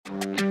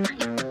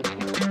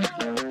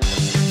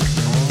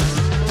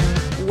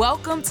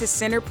Welcome to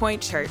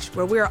Centerpoint Church,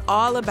 where we are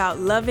all about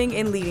loving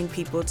and leading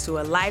people to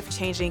a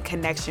life-changing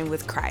connection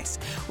with Christ.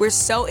 We're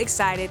so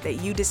excited that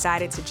you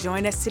decided to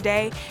join us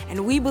today,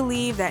 and we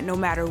believe that no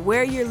matter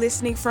where you're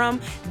listening from,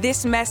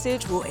 this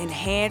message will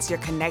enhance your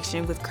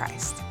connection with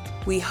Christ.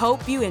 We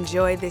hope you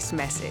enjoy this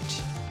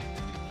message.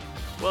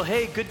 Well,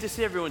 hey, good to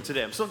see everyone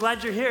today. I'm so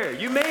glad you're here.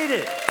 You made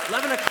it.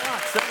 11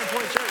 o'clock,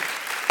 Centerpoint Church.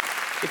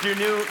 If you're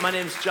new, my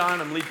name's John.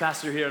 I'm lead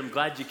pastor here. I'm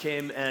glad you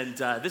came. And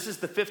this is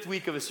the 5th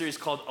week of a series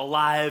called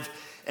Alive.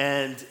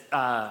 And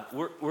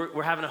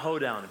we're having a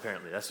hoedown,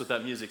 apparently. That's what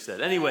that music said.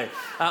 Anyway,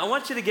 I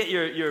want you to get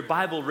your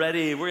Bible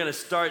ready. We're going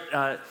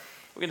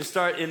to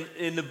start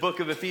in the book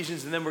of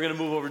Ephesians, and then we're going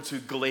to move over to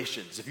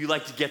Galatians. If you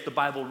like to get the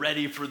Bible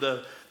ready for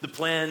the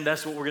plan,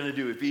 that's what we're going to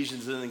do,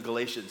 Ephesians and then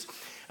Galatians.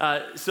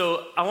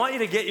 So I want you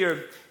to get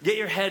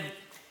your head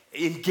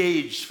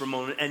engaged for a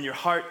moment and your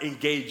heart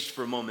engaged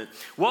for a moment.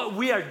 What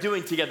we are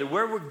doing together,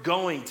 where we're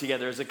going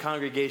together as a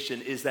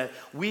congregation, is that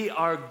we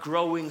are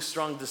growing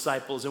strong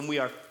disciples and we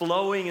are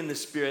flowing in the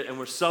Spirit and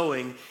we're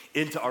sowing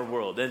into our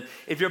world. And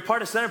if you're a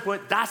part of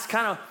Centerpoint, that's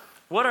kind of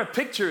what our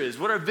picture is,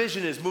 what our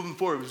vision is moving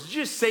forward. Would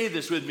you just say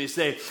this with me?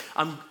 Say,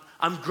 I'm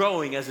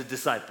growing as a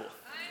disciple.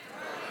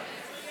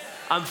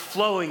 I'm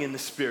flowing in the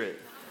Spirit.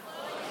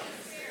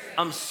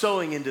 I'm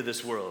sowing into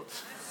this world.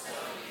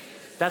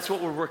 That's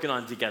what we're working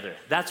on together.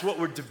 That's what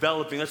we're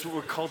developing. That's what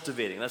we're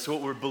cultivating. That's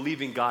what we're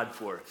believing God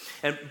for.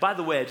 And by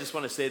the way, I just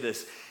want to say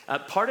this.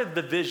 Part of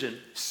the vision,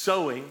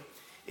 sowing,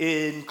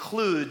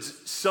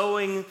 includes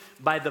sowing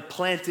by the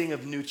planting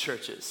of new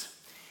churches.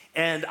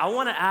 And I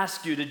want to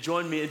ask you to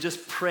join me in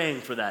just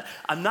praying for that.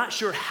 I'm not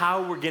sure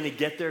how we're going to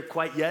get there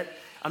quite yet.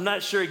 I'm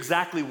not sure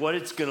exactly what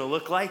it's going to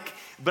look like,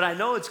 but I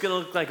know it's going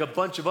to look like a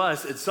bunch of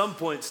us at some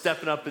point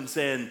stepping up and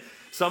saying,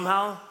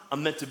 somehow,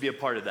 I'm meant to be a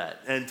part of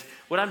that. And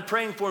what I'm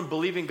praying for and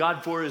believing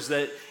God for is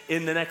that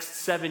in the next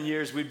 7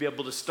 years, we'd be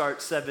able to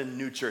start 7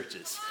 new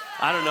churches.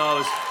 I don't know, I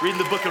was reading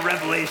the book of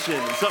Revelation,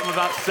 and something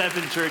about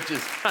 7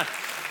 churches,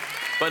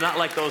 but not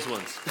like those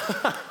ones.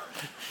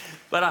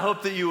 But I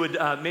hope that you would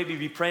maybe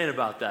be praying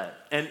about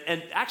that.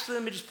 And actually,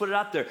 let me just put it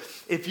out there.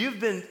 If you've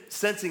been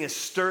sensing a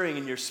stirring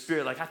in your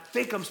spirit, like, I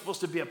think I'm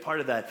supposed to be a part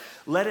of that,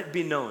 let it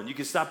be known. You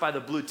can stop by the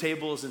blue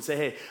tables and say,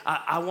 hey,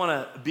 I want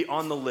to be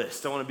on the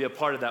list. I want to be a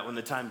part of that when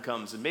the time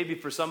comes. And maybe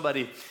for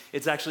somebody,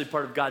 it's actually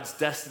part of God's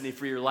destiny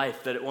for your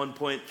life that at one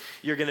point,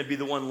 you're going to be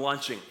the one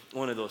launching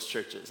one of those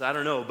churches. I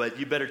don't know, but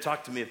you better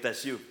talk to me if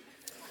that's you.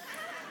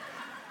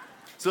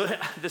 So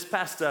this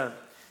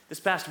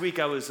past week,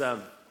 I was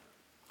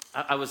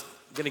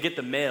going to get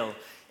the mail,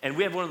 and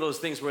we have one of those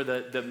things where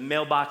the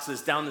mailbox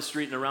is down the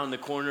street and around the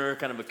corner,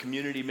 kind of a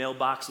community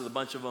mailbox with a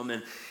bunch of them,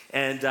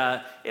 and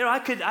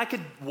I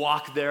could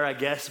walk there, I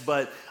guess,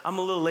 but I'm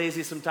a little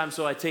lazy sometimes,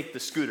 so I take the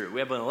scooter. We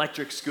have an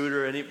electric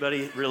scooter.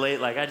 Anybody relate?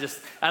 Like,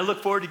 I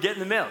look forward to getting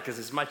the mail because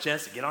it's my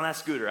chance to get on that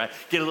scooter. I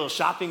get a little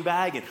shopping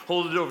bag and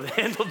hold it over the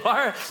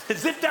handlebar and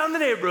zip down the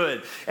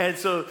neighborhood. And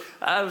so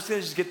I was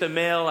going to just get the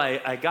mail.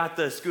 I got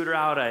the scooter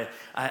out.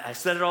 I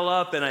set it all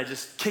up, and I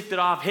just kicked it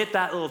off, hit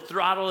that little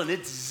throttle, and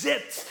it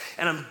zipped.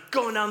 And I'm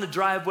going down the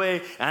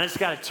driveway, and I just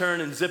got to turn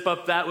and zip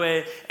up that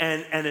way.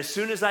 And as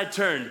soon as I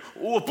turned,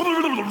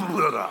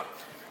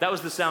 that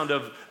was the sound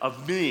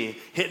of me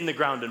hitting the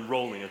ground and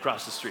rolling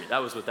across the street. That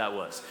was what that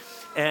was.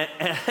 And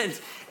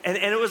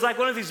it was like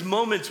one of these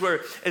moments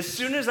where as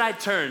soon as I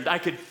turned, I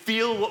could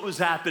feel what was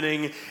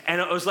happening, and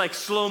it was like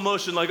slow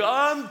motion, like,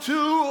 I'm too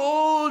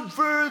old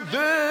for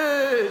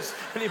this.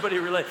 Anybody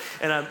relate?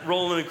 And I'm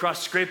rolling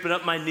across, scraping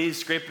up my knees,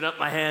 scraping up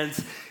my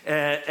hands,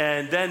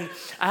 and then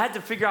I had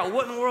to figure out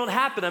what in the world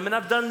happened. I mean,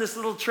 I've done this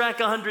little trek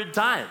 100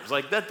 times.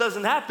 Like, that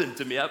doesn't happen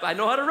to me. I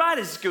know how to ride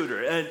a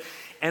scooter.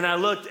 And I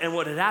looked, and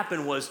what had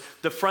happened was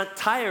the front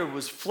tire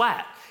was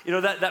flat. You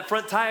know, that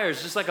front tire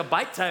is just like a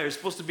bike tire. It's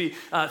supposed to be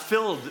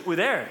filled with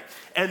air.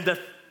 And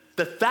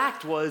the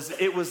fact was,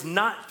 it was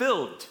not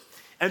filled.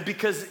 And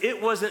because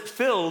it wasn't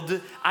filled,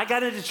 I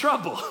got into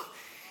trouble,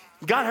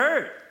 got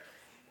hurt.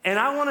 And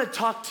I want to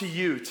talk to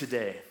you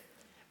today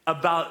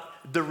about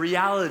the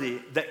reality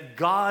that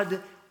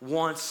God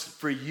wants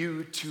for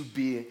you to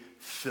be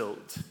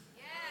filled.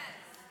 Yes.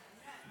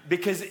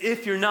 Because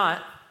if you're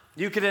not,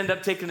 you could end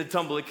up taking a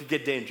tumble. It could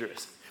get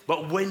dangerous.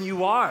 But when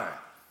you are,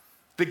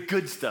 the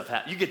good stuff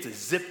happens. You get to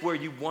zip where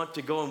you want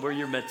to go and where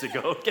you're meant to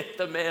go. Get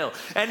the mail.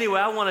 Anyway,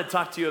 I want to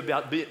talk to you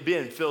about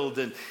being filled.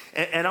 And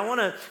I want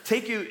to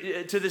take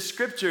you to the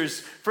scriptures,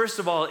 first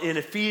of all, in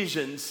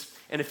Ephesians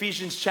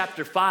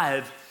chapter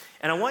 5.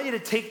 And I want you to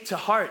take to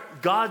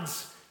heart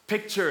God's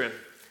picture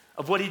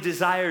of what he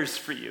desires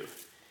for you.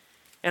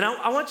 And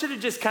I want you to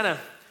just kind of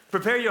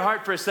prepare your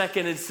heart for a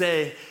second and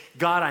say,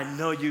 God, I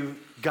know you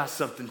got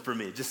something for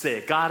me. Just say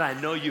it. God, I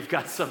know you've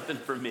got something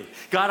for me.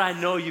 God, I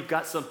know you've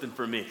got something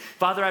for me.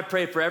 Father, I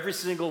pray for every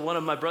single one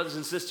of my brothers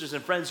and sisters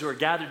and friends who are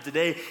gathered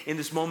today in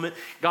this moment.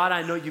 God,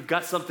 I know you've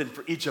got something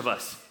for each of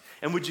us.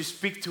 And would you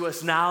speak to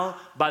us now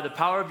by the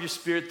power of your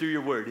Spirit through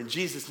your word? In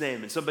Jesus'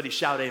 name. And somebody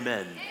shout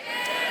amen.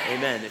 Amen.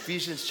 Amen.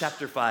 Ephesians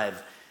chapter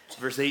 5,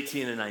 verse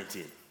 18 and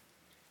 19.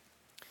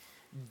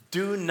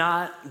 Do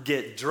not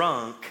get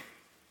drunk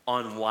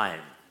on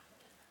wine,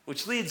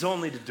 which leads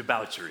only to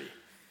debauchery.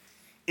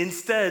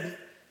 Instead,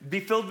 be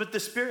filled with the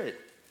Spirit,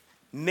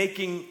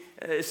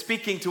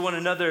 speaking to one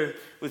another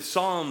with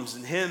psalms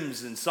and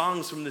hymns and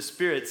songs from the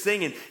Spirit.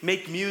 Sing and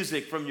make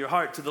music from your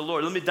heart to the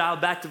Lord. Let me dial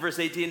back to verse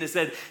 18. It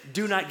said,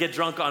 do not get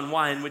drunk on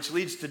wine, which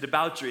leads to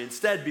debauchery.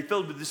 Instead, be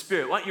filled with the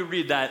Spirit. Why don't you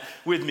read that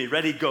with me?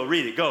 Ready? Go.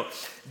 Read it. Go.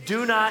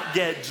 Do not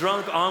get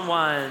drunk on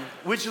wine,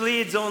 which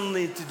leads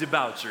only to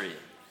debauchery.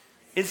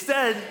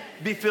 Instead,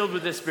 be filled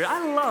with the Spirit.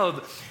 I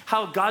love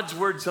how God's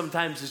word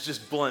sometimes is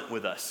just blunt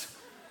with us.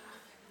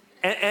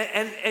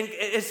 And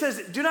it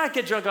says, do not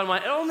get drunk on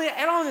wine.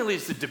 It only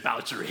leads to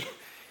debauchery.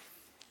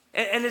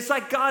 And it's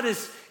like God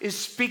is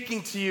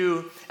speaking to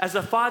you as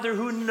a father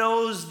who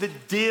knows the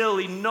deal.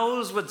 He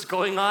knows what's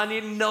going on.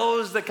 He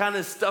knows the kind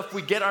of stuff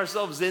we get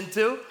ourselves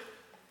into.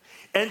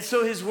 And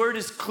so his word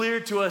is clear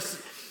to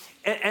us.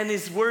 And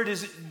his word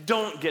is,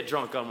 don't get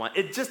drunk on wine.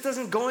 It just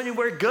doesn't go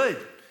anywhere good.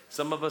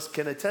 Some of us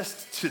can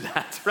attest to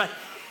that, right?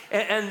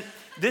 And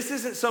this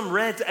isn't some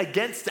rant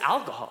against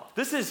alcohol.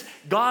 This is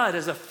God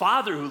as a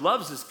father who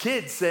loves his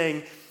kids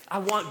saying, I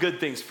want good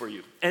things for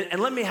you. And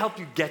let me help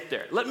you get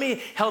there. Let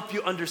me help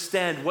you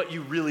understand what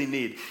you really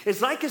need. It's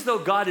like as though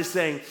God is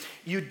saying,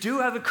 you do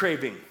have a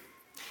craving.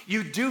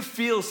 You do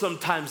feel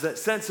sometimes that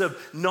sense of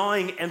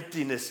gnawing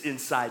emptiness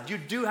inside. You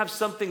do have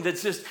something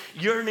that's just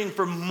yearning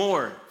for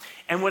more.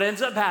 And what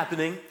ends up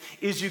happening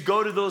is you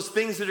go to those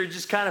things that are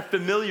just kind of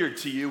familiar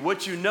to you,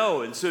 what you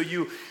know. And so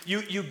you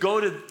go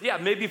to,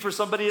 maybe for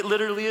somebody it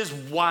literally is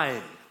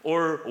wine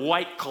or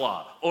White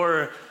Claw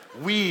or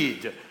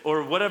weed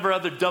or whatever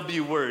other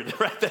W word,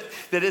 right?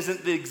 That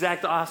isn't the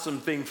exact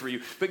awesome thing for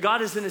you. But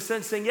God is in a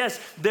sense saying, yes,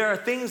 there are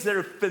things that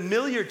are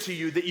familiar to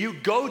you that you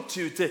go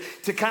to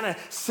kind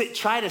of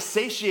try to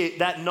satiate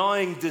that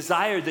gnawing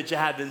desire that you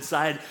have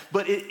inside,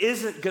 but it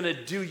isn't going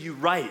to do you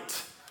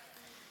right.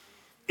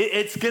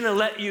 It's going to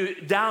let you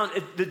down.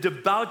 The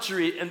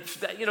debauchery, and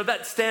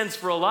that stands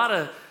for a lot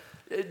of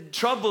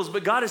troubles,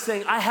 but God is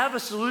saying, I have a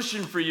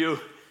solution for you,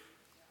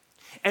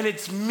 and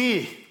it's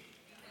me.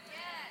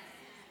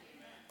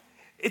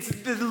 It's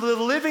the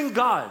living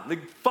God, the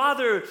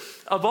Father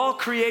of all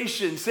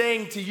creation,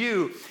 saying to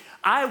you,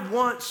 I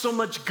want so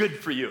much good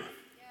for you.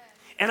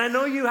 And I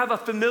know you have a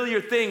familiar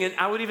thing, and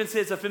I would even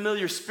say it's a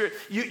familiar spirit.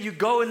 You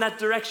go in that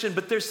direction,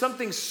 but there's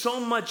something so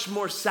much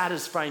more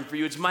satisfying for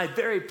you. It's my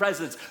very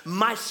presence,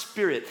 my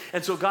spirit.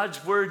 And so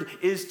God's word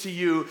is to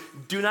you,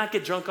 do not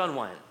get drunk on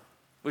wine,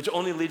 which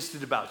only leads to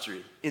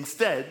debauchery.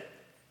 Instead,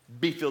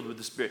 be filled with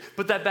the Spirit.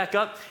 Put that back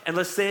up, and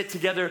let's say it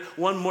together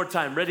one more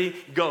time. Ready?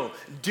 Go.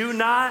 Do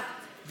not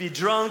be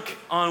drunk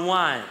on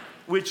wine,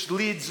 which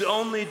leads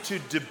only to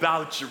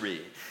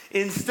debauchery.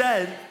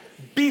 Instead,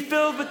 be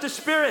filled with the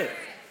Spirit.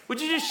 Would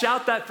you just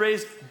shout that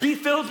phrase, be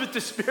filled with the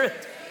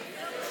Spirit?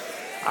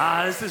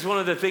 This is one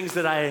of the things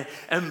that I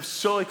am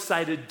so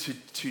excited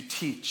to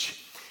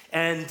teach.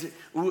 And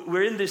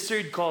we're in this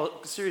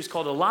series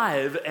called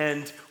Alive,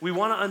 and we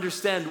want to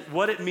understand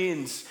what it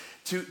means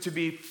to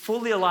be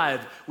fully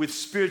alive with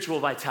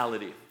spiritual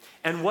vitality.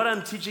 And what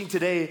I'm teaching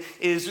today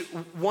is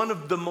one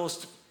of the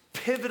most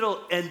pivotal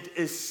and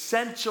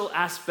essential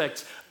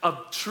aspects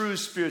of true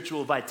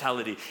spiritual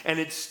vitality. And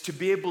it's to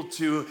be able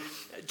to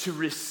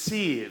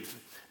receive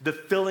the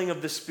filling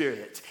of the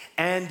Spirit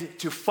and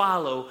to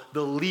follow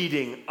the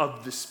leading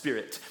of the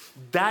Spirit.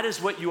 That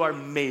is what you are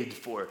made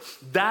for.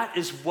 That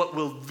is what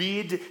will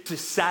lead to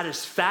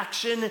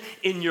satisfaction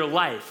in your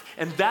life.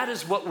 And that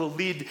is what will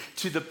lead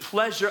to the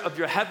pleasure of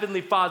your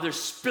Heavenly Father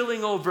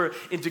spilling over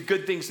into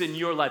good things in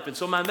your life. And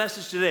so my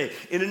message today,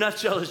 in a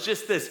nutshell, is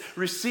just this: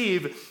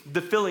 receive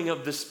the filling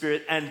of the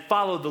Spirit and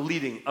follow the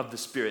leading of the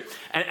Spirit.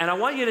 And I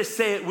want you to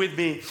say it with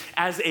me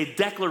as a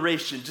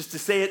declaration, just to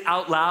say it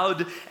out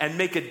loud and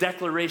make a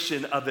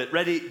declaration of it.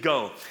 Ready?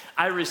 Go.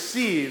 I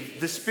receive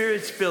the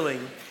Spirit's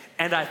filling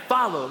and I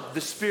follow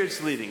the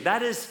Spirit's leading.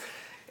 That is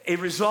a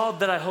resolve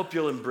that I hope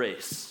you'll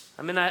embrace.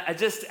 I mean, I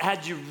just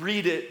had you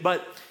read it,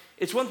 but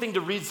it's one thing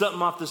to read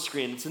something off the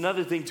screen. It's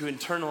another thing to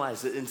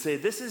internalize it and say,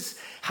 this is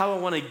how I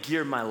want to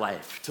gear my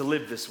life to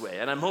live this way.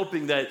 And I'm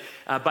hoping that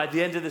by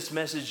the end of this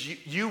message,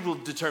 you will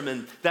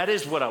determine that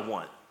is what I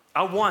want.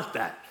 I want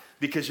that,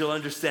 because you'll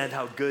understand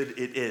how good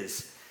it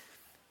is.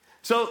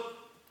 So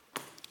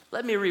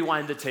let me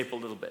rewind the tape a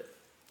little bit.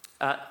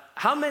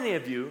 How many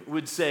of you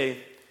would say,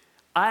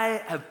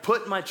 I have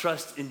put my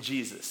trust in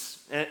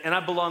Jesus and I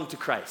belong to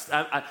Christ?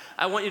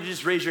 I want you to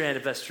just raise your hand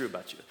if that's true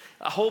about you.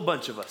 A whole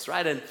bunch of us,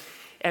 right?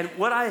 And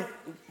what I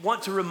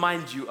want to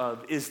remind you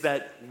of is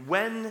that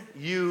when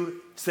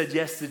you said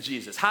yes to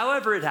Jesus,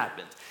 however it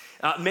happened,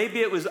 maybe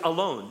it was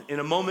alone in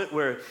a moment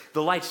where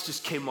the lights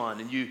just came on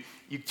and you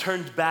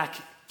turned back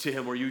to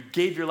him, or you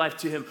gave your life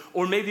to him,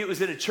 or maybe it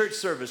was in a church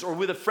service or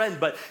with a friend,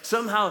 but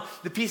somehow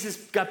the pieces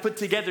got put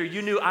together.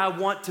 You knew, I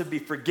want to be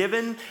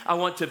forgiven, I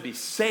want to be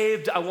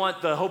saved, I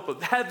want the hope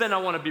of heaven, I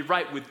want to be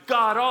right with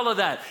God, all of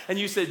that. And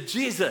you said,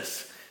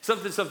 Jesus,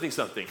 something, something,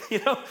 something,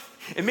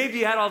 And maybe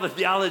you had all the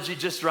theology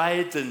just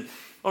right,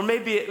 or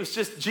maybe it was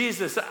just,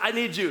 Jesus, I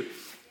need you.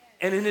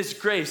 And in his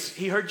grace,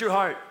 he heard your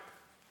heart,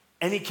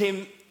 and he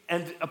came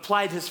and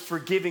applied his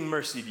forgiving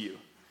mercy to you.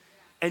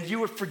 And you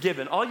were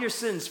forgiven, all your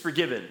sins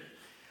forgiven.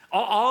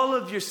 All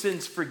of your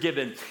sins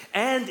forgiven.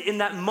 And in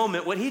that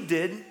moment, what he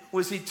did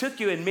was he took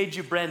you and made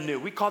you brand new.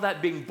 We call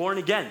that being born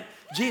again.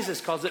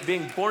 Jesus calls it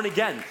being born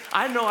again.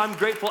 I know I'm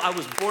grateful I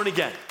was born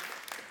again.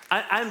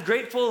 I'm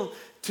grateful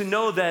to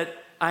know that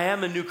I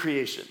am a new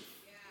creation.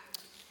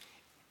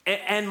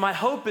 And my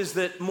hope is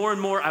that more and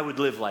more I would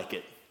live like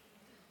it.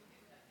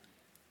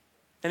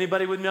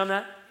 Anybody with me on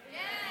that? Yeah.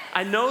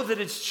 I know that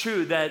it's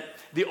true that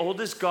the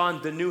old is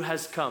gone, the new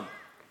has come.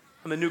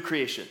 I'm a new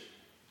creation.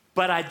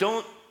 But I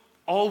don't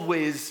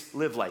always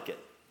live like it.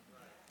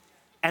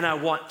 And I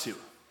want to.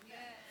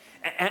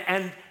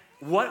 And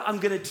what I'm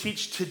going to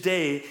teach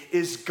today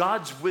is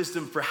God's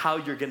wisdom for how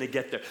you're going to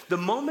get there. The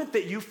moment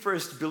that you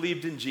first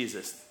believed in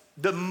Jesus,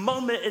 the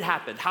moment it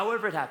happened,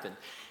 however it happened,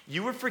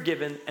 you were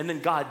forgiven, and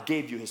then God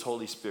gave you his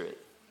Holy Spirit.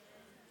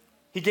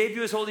 He gave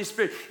you his Holy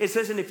Spirit. It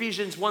says in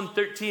Ephesians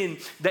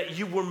 1:13 that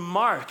you were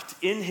marked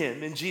in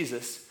him, in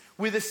Jesus,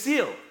 with a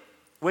seal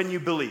when you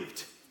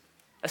believed.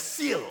 A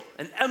seal,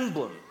 an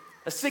emblem,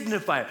 a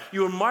signifier.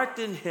 You were marked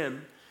in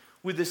him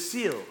with a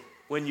seal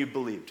when you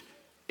believed.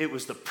 It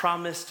was the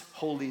promised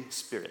Holy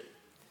Spirit.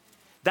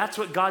 That's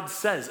what God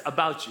says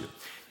about you.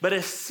 But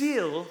a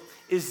seal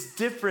is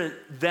different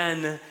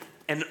than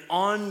an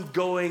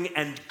ongoing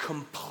and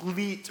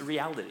complete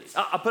reality.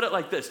 I'll put it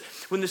like this.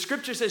 When the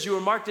scripture says you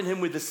were marked in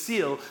him with a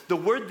seal, the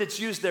word that's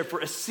used there for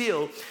a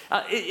seal,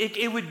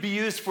 it would be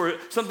used for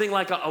something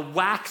like a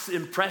wax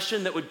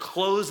impression that would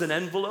close an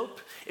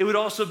envelope. It would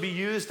also be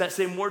used, that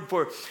same word,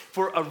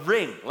 for a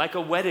ring, like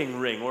a wedding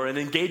ring or an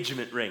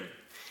engagement ring.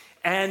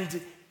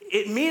 And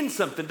it means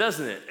something,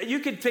 doesn't it? You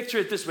could picture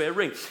it this way, a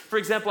ring. For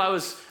example, I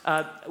was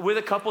with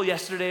a couple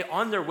yesterday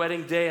on their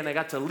wedding day, and I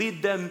got to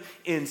lead them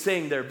in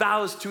saying their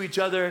vows to each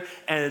other,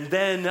 and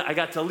then I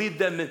got to lead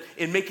them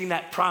in making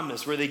that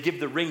promise where they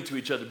give the ring to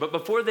each other. But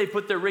before they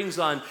put their rings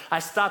on, I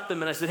stopped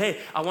them and I said, hey,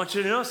 I want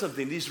you to know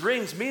something. These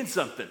rings mean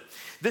something.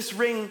 This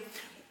ring,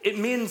 it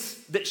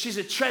means that she's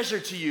a treasure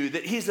to you,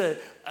 that he's a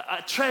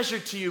treasure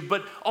to you,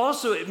 but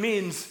also it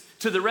means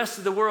to the rest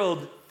of the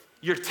world,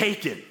 you're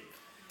taken.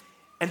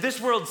 And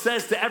this world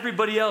says to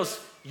everybody else,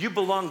 you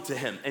belong to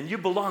him and you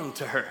belong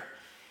to her.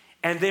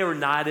 And they were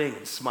nodding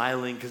and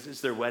smiling because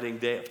it's their wedding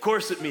day. Of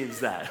course it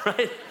means that,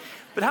 right?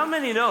 But how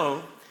many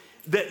know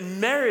that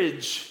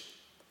marriage,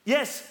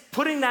 yes,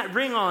 putting that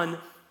ring on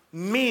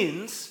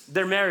means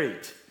they're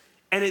married.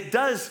 And it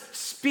does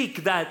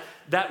speak that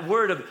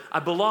word of,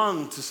 I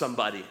belong to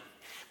somebody.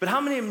 But how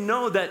many of them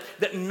know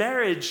that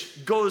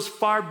marriage goes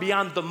far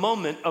beyond the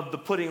moment of the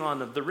putting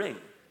on of the ring?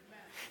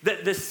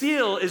 That the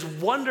seal is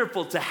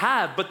wonderful to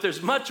have, but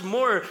there's much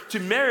more to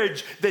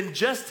marriage than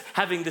just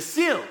having the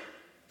seal.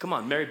 Come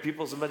on, married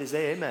people, somebody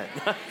say amen.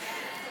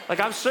 Like,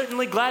 I'm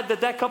certainly glad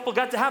that couple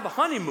got to have a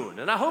honeymoon,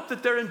 and I hope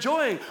that they're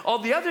enjoying all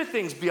the other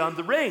things beyond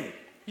the ring.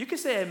 You can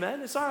say amen,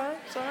 it's all right,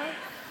 it's all right.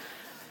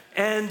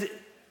 And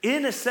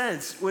in a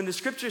sense, when the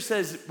scripture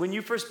says, when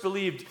you first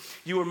believed,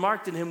 you were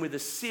marked in him with a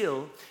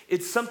seal,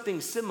 it's something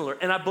similar.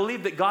 And I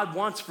believe that God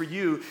wants for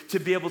you to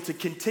be able to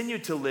continue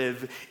to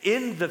live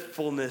in the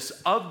fullness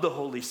of the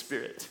Holy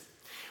Spirit.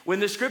 When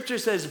the scripture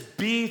says,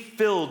 be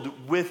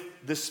filled with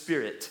the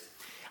Spirit,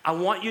 I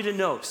want you to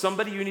know,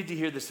 somebody, you need to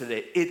hear this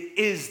today, it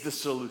is the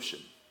solution.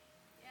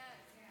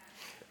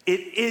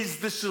 It is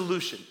the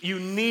solution. You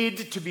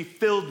need to be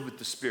filled with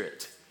the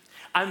Spirit.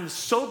 I'm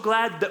so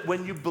glad that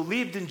when you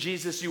believed in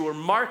Jesus, you were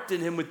marked in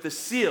him with the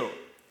seal,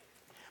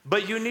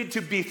 but you need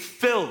to be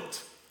filled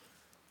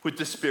with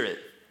the Spirit.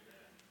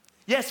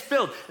 Yes,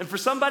 filled. And for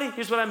somebody,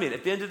 here's what I mean.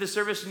 At the end of the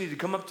service, you need to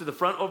come up to the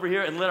front over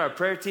here and let our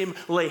prayer team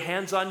lay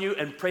hands on you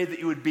and pray that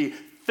you would be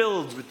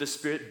filled with the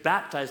Spirit,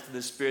 baptized in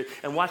the Spirit,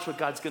 and watch what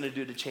God's going to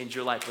do to change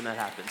your life when that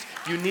happens.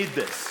 You need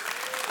this.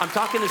 I'm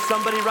talking to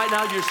somebody right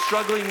now, you're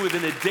struggling with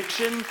an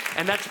addiction,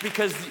 and that's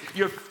because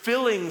you're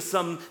filling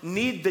some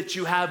need that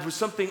you have with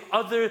something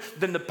other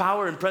than the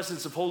power and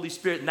presence of Holy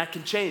Spirit, and that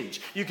can change.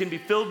 You can be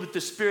filled with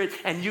the Spirit,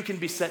 and you can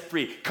be set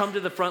free. Come to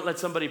the front, let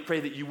somebody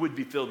pray that you would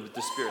be filled with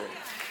the Spirit.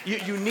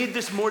 You need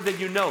this more than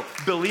you know.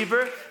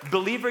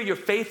 Believer, your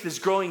faith is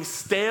growing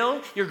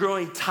stale, you're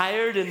growing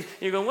tired, and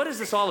you're going, what is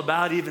this all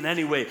about even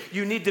anyway?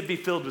 You need to be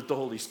filled with the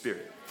Holy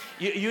Spirit.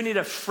 You need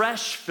a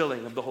fresh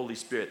filling of the Holy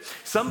Spirit.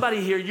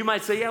 Somebody here, you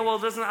might say, yeah, well,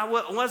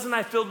 wasn't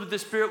I filled with the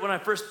Spirit when I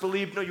first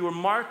believed? No, you were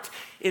marked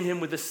in him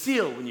with a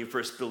seal when you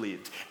first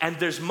believed. And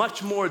there's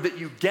much more that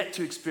you get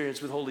to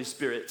experience with Holy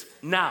Spirit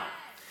now.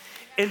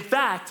 In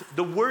fact,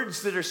 the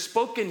words that are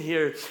spoken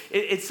here,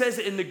 it says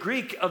in the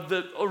Greek of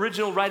the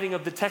original writing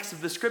of the text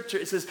of the scripture,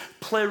 it says,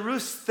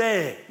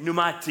 pleruste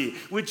pneumati,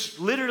 which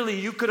literally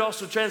you could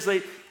also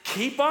translate,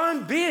 keep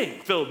on being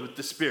filled with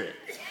the Spirit.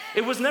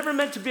 It was never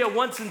meant to be a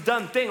once and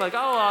done thing. Like,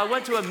 oh, I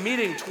went to a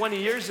meeting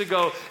 20 years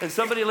ago and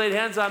somebody laid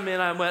hands on me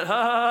and I went,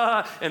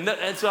 ha,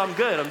 and so I'm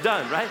good, I'm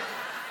done, right?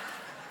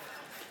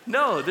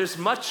 No, there's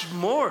much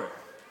more.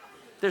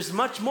 There's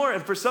much more.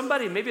 And for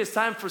somebody, maybe it's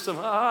time for some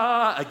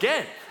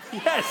again.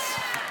 Yes,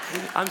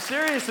 I'm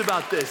serious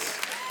about this.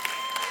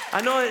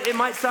 I know it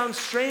might sound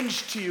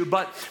strange to you,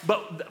 but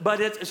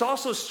it's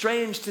also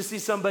strange to see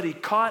somebody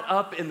caught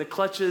up in the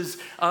clutches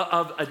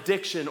of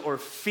addiction or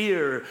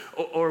fear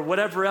or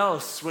whatever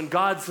else when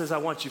God says, I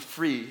want you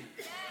free.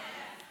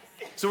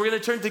 So we're going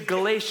to turn to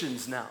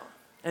Galatians now.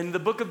 And the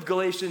book of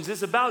Galatians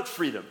is about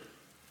freedom.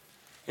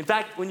 In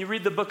fact, when you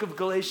read the book of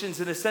Galatians,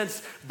 in a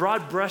sense,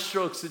 broad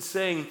brushstrokes, it's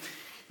saying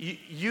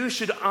you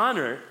should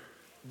honor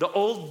the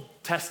Old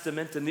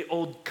Testament and the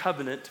Old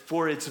Covenant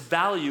for its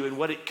value and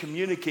what it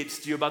communicates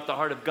to you about the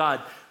heart of God,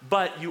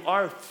 but you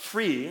are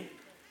free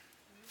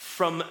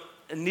from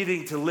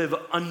needing to live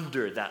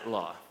under that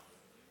law.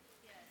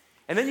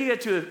 And then you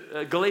get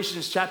to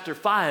Galatians chapter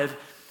 5,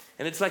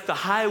 and it's like the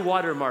high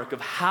watermark of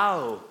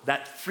how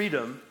that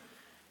freedom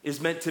is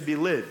meant to be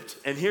lived.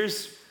 And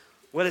here's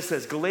what it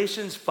says,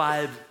 Galatians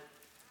 5,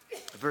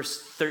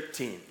 verse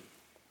 13. It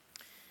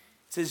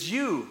says,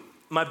 you,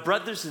 my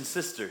brothers and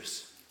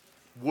sisters,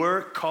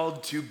 were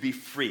called to be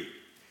free.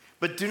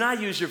 But do not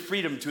use your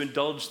freedom to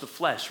indulge the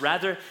flesh.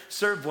 Rather,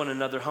 serve one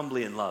another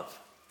humbly in love.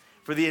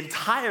 For the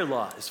entire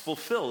law is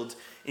fulfilled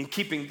in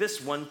keeping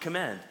this one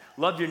command.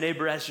 Love your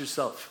neighbor as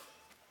yourself.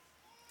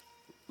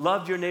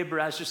 Love your neighbor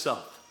as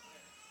yourself.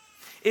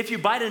 If you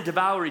bite and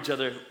devour each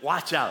other,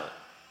 watch out,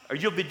 or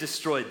you'll be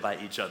destroyed by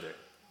each other.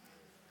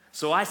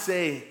 So I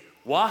say,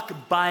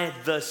 walk by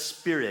the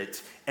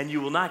Spirit, and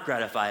you will not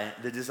gratify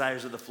the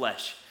desires of the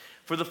flesh.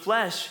 For the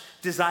flesh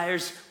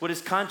desires what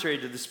is contrary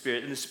to the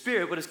Spirit, and the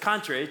Spirit what is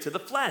contrary to the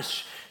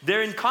flesh.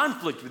 They're in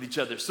conflict with each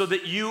other, so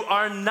that you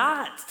are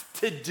not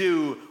to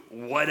do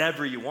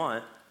whatever you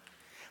want.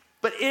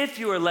 But if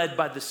you are led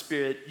by the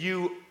Spirit,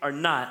 you are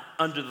not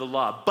under the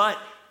law. But,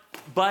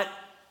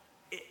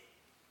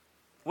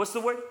 what's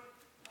the word?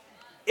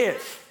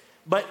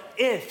 But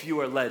if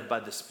you are led by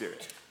the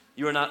Spirit,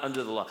 you are not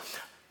under the law.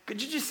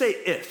 Could you just say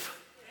if?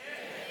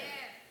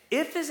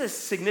 If is a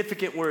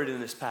significant word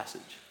in this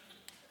passage.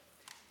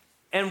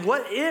 And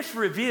what if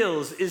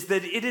reveals is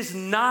that it is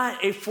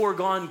not a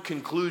foregone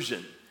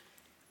conclusion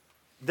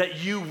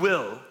that you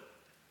will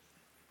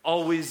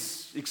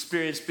always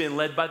experience being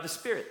led by the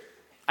Spirit.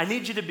 I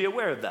need you to be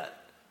aware of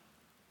that.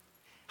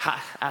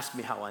 Ask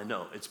me how I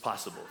know it's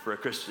possible for a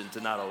Christian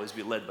to not always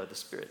be led by the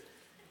Spirit.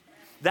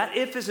 That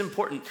if is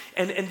important.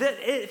 And that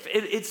if,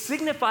 it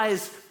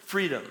signifies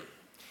freedom.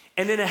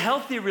 And in a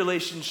healthy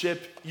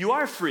relationship, you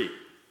are free.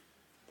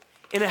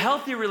 In a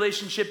healthy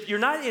relationship, you're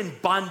not in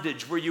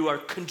bondage where you are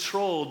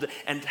controlled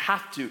and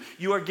have to.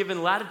 You are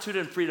given latitude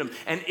and freedom.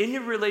 And in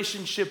your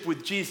relationship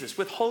with Jesus,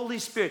 with Holy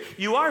Spirit,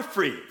 you are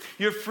free.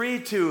 You're free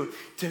to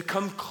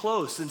come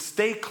close and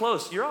stay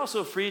close. You're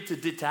also free to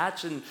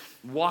detach and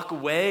walk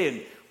away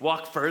and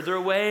walk further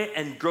away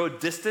and grow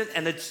distant.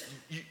 And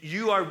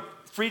you are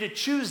free to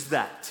choose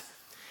that.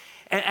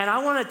 And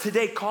I want to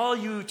today call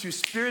you to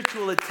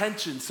spiritual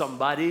attention,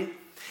 somebody.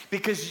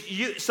 Because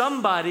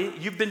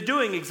you've been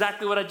doing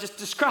exactly what I just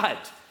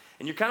described.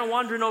 And you're kind of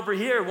wandering over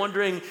here,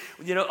 wondering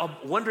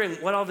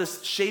what all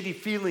this shady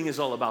feeling is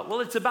all about.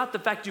 Well, it's about the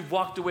fact you've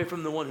walked away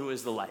from the one who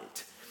is the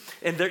light.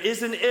 And there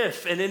is an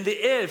if, and in the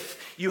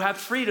if, you have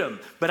freedom.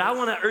 But I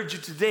want to urge you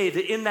today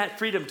that in that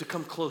freedom to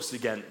come close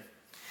again.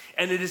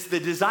 And it is the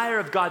desire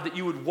of God that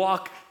you would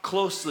walk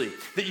closely,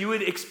 that you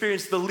would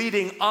experience the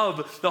leading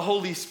of the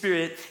Holy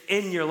Spirit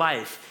in your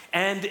life,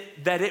 and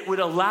that it would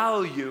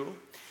allow you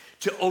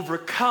to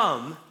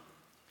overcome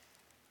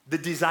the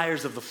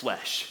desires of the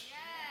flesh.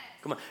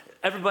 Come on,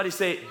 everybody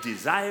say,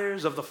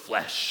 desires of the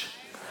flesh.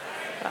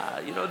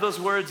 Those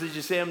words, as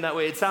you say them that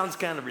way, it sounds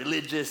kind of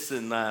religious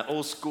and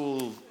old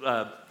school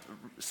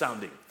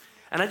sounding.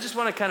 And I just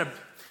want to kind of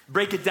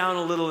break it down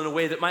a little in a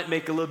way that might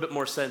make a little bit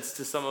more sense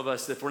to some of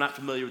us if we're not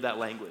familiar with that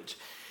language.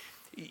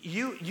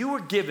 You were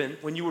given,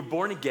 when you were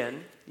born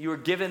again, you were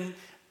given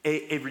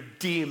a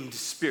redeemed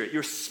spirit.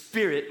 Your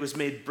spirit was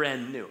made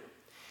brand new.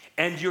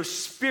 And your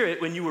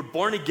spirit, when you were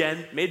born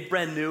again, made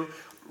brand new,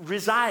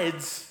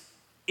 resides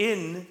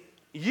in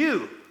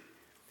you.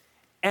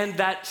 And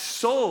that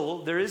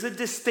soul, there is a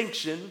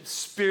distinction,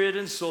 spirit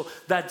and soul.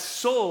 That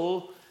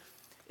soul,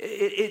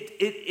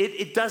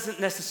 it doesn't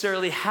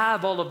necessarily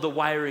have all of the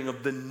wiring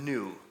of the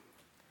new.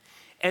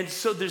 And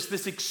so there's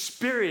this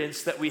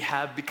experience that we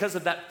have because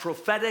of that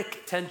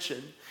prophetic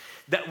tension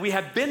that we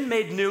have been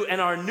made new, and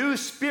our new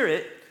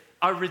spirit,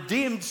 our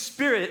redeemed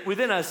spirit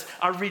within us,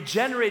 our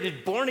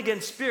regenerated,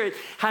 born-again spirit,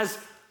 has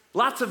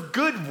lots of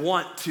good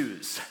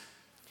want-tos.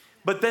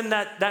 But then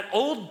that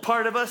old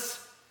part of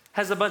us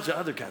has a bunch of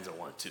other kinds of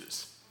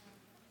want-tos.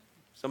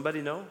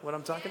 Somebody know what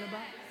I'm talking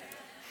about?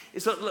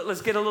 So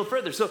let's get a little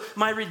further. So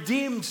my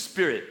redeemed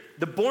spirit,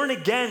 the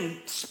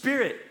born-again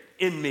spirit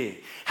in me,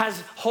 has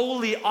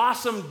holy,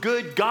 awesome,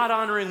 good,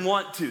 God-honoring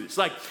want-tos.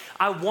 Like,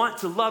 I want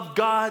to love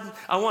God.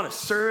 I want to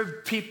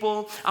serve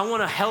people. I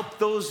want to help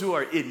those who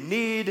are in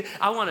need.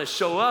 I want to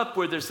show up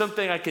where there's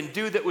something I can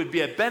do that would be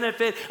a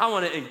benefit. I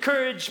want to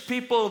encourage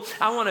people.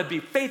 I want to be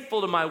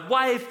faithful to my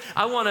wife.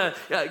 I want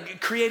to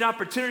create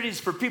opportunities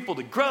for people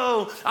to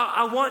grow.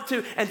 I want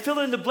to, and fill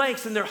in the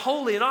blanks, and they're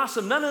holy and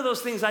awesome. None of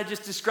those things I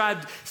just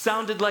described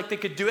sounded like they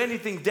could do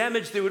anything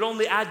damage. They would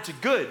only add to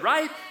good,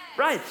 right?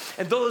 Right.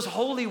 And those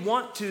holy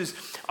want tos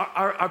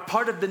are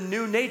part of the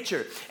new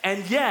nature.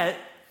 And yet,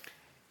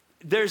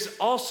 there's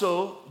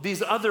also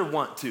these other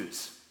want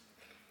tos,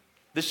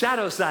 the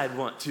shadow side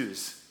want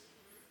tos.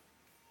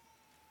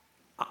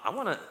 I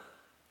want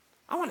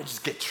to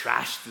just get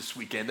trashed this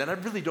weekend, and I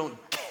really don't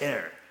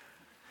care.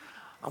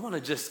 I want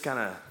to just kind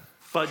of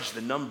fudge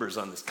the numbers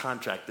on this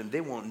contract, and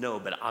they won't know,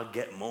 but I'll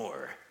get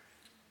more.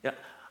 Yeah,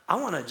 I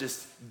want to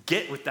just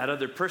get with that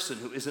other person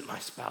who isn't my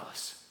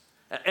spouse.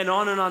 And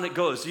on it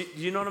goes.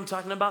 You know what I'm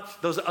talking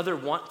about? Those other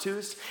want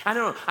tos? I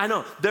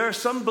know. There are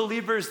some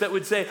believers that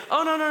would say,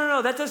 oh,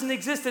 no, that doesn't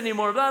exist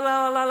anymore. Blah,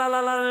 blah, blah, blah,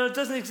 blah, blah. It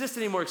doesn't exist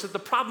anymore. Except the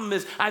problem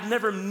is I've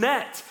never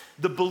met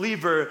the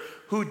believer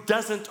who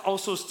doesn't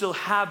also still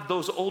have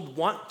those old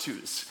want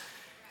tos.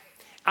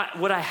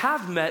 What I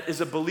have met is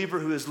a believer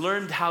who has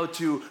learned how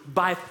to,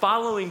 by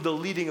following the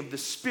leading of the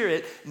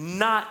Spirit,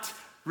 not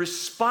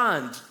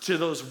respond to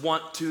those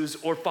want tos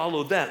or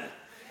follow them.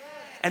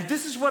 And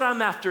this is what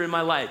I'm after in my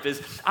life, is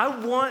I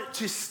want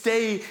to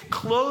stay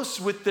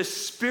close with the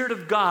Spirit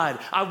of God.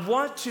 I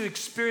want to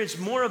experience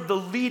more of the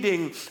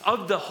leading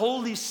of the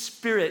Holy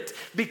Spirit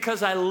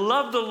because I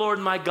love the Lord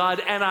my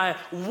God and I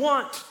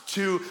want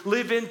to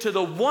live into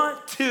the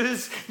want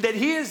tos that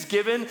He has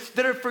given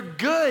that are for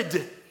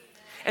good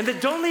and that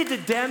don't lead to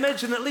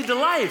damage and that lead to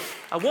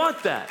life. I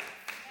want that.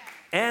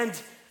 And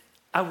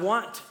I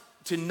want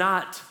to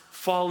not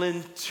fall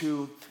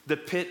into the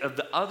pit of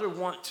the other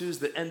want tos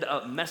that end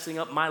up messing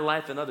up my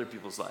life and other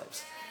people's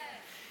lives.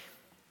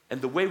 And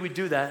the way we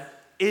do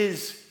that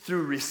is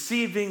through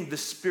receiving the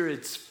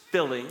Spirit's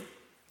filling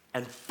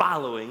and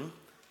following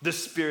the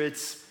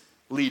Spirit's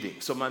leading.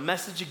 So my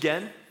message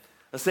again,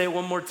 I'll say it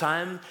one more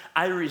time.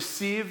 I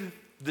receive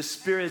the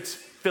Spirit's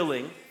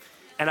filling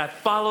and I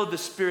follow the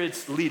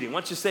Spirit's leading.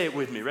 Why don't you say it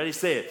with me? Ready?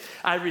 Say it.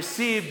 I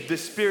receive the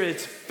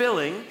Spirit's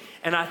filling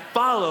and I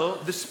follow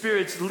the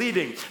Spirit's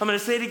leading. I'm going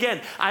to say it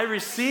again. I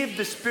receive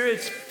the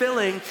Spirit's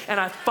filling, and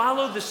I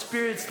follow the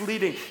Spirit's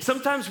leading.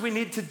 Sometimes we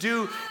need to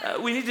do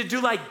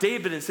like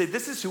David and say,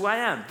 this is who I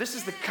am. This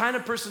is the kind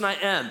of person I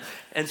am.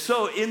 And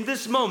so in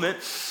this moment,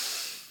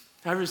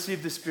 I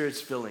receive the Spirit's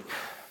filling.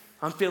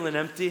 I'm feeling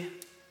empty,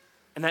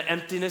 and that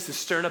emptiness is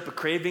stirring up a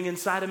craving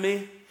inside of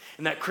me,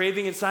 and that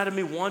craving inside of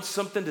me wants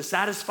something to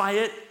satisfy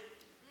it.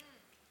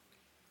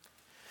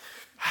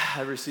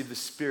 I receive the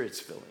Spirit's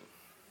filling.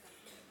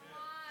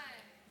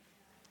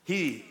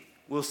 He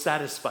will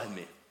satisfy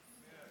me,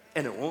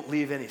 and it won't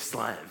leave any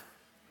slime.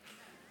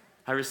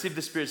 I receive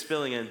the Spirit's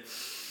filling, and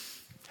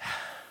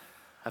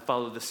I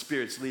follow the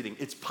Spirit's leading.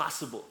 It's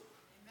possible.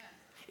 Amen.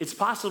 It's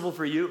possible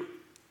for you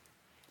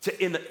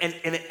to, in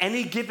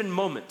any given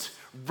moment,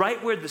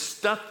 right where the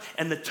stuff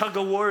and the tug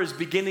of war is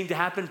beginning to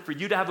happen, for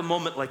you to have a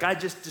moment like I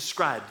just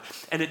described.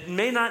 And it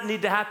may not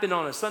need to happen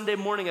on a Sunday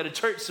morning at a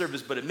church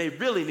service, but it may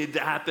really need to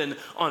happen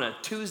on a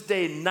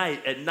Tuesday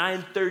night at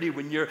 9:30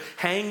 when you're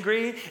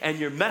hangry and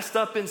you're messed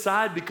up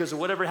inside because of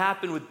whatever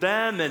happened with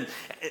them. And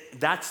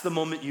that's the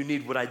moment you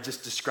need what I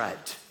just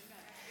described.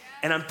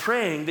 And I'm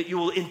praying that you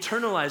will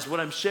internalize what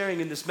I'm sharing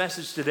in this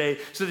message today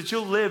so that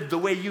you'll live the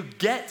way you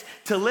get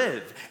to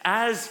live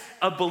as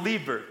a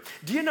believer.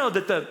 Do you know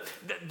that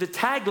the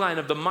tagline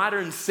of the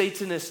modern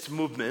Satanist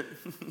movement,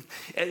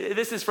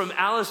 this is from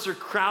Aleister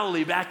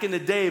Crowley back in the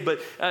day,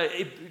 but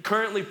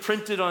currently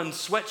printed on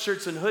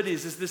sweatshirts and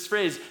hoodies, is this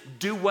phrase,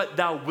 do what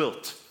thou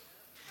wilt.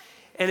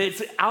 And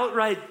it's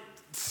outright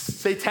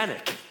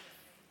satanic.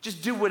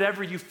 Just do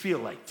whatever you feel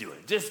like doing.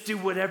 Just do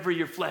whatever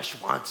your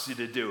flesh wants you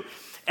to do.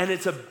 And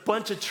it's a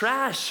bunch of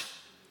trash.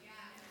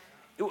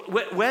 Yeah.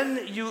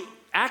 When you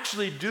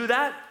actually do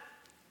that,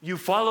 you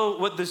follow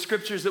what the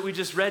scriptures that we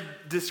just read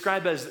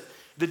describe as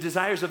the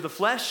desires of the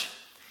flesh,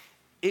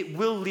 it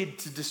will lead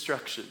to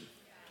destruction.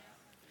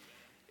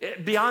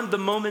 Beyond the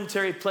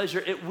momentary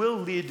pleasure, it will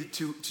lead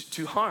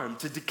to harm,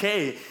 to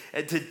decay,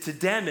 to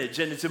damage,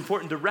 and it's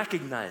important to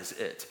recognize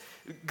it.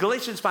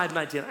 Galatians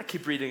 5:19, I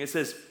keep reading, it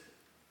says,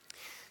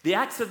 the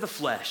acts of the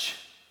flesh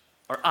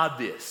are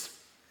obvious.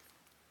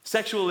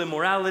 Sexual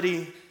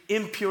immorality,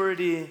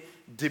 impurity,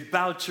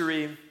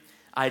 debauchery,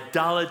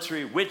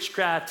 idolatry,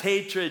 witchcraft,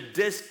 hatred,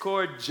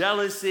 discord,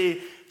 jealousy,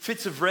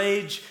 fits of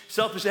rage,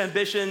 selfish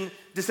ambition,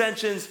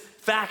 dissensions,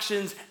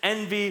 factions,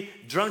 envy,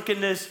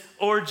 drunkenness,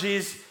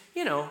 orgies,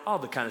 you know, all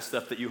the kind of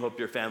stuff that you hope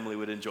your family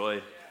would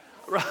enjoy.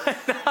 Right?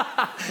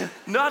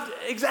 Not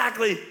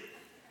exactly.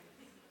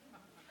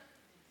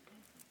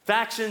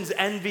 Factions,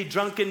 envy,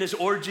 drunkenness,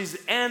 orgies,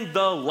 and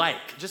the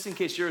like. Just in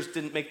case yours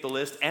didn't make the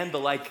list, and the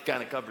like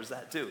kind of covers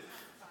that too.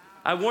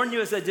 I warn you,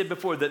 as I did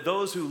before, that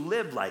those who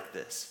live like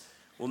this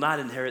will not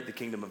inherit the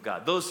kingdom of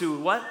God. Those who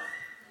what?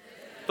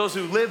 Those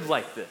who live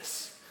like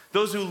this.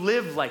 Those who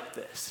live like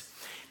this.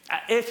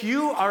 If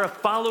you are a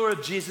follower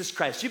of Jesus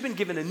Christ, you've been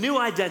given a new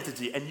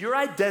identity, and your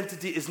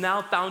identity is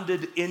now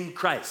founded in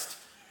Christ.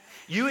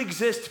 You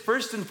exist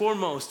first and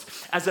foremost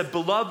as a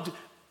beloved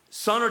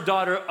son or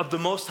daughter of the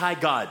Most High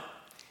God.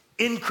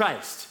 In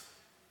Christ,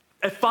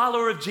 a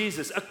follower of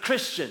Jesus, a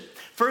Christian,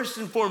 first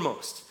and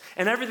foremost.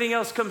 And everything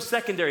else comes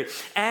secondary.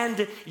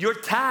 And your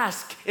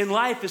task in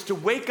life is to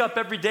wake up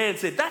every day and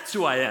say, that's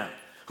who I am.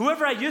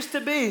 Whoever I used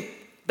to be,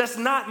 that's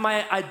not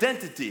my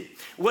identity.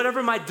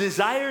 Whatever my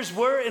desires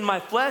were in my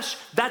flesh,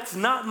 that's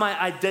not my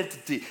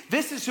identity.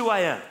 This is who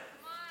I am.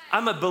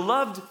 I'm a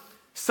beloved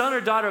son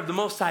or daughter of the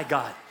Most High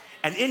God.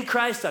 And in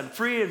Christ, I'm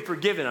free and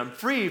forgiven. I'm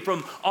free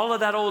from all of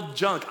that old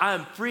junk. I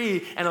am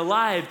free and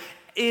alive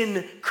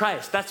in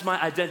Christ. That's my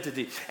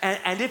identity.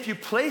 And if you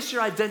place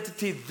your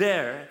identity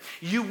there,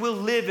 you will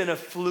live in a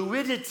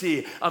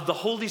fluidity of the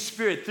Holy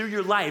Spirit through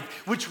your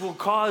life, which will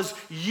cause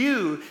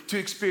you to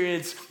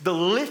experience the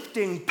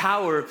lifting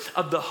power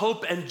of the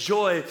hope and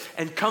joy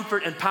and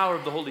comfort and power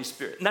of the Holy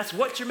Spirit. And that's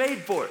what you're made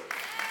for.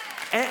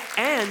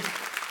 And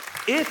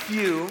if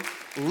you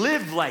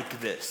live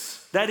like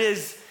this, that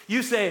is,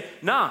 you say,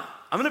 nah,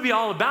 I'm gonna be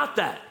all about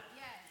that.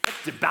 That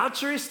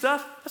debauchery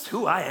stuff, that's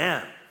who I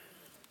am.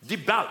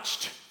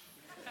 Debauched.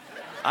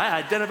 I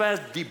identify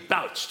as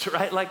debauched,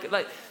 right?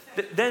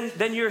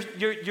 Then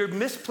you're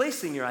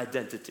misplacing your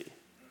identity.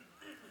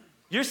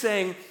 You're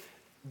saying,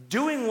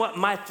 doing what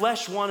my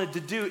flesh wanted to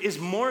do is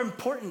more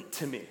important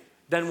to me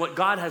than what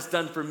God has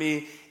done for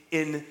me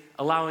in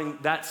allowing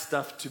that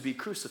stuff to be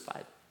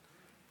crucified.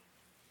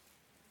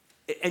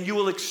 And you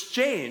will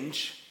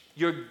exchange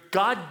your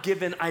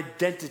God-given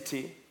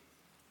identity,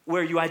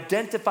 where you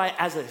identify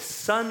as a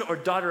son or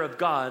daughter of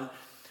God,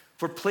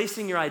 for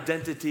placing your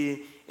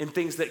identity in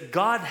things that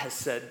God has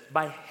said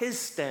by his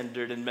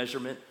standard and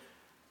measurement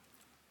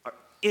are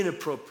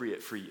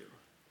inappropriate for you.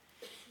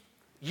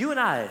 You and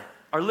I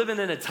are living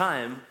in a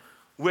time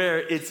where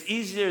it's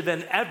easier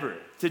than ever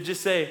to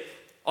just say,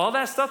 all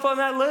that stuff on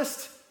that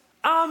list,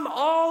 I'm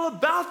all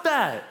about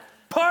that.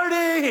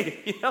 Party,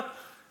 you know?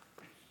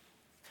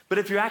 But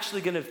if you're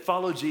actually gonna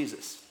follow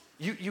Jesus,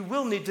 you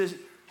will need to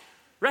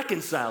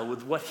reconcile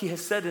with what he has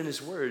said in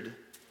his word.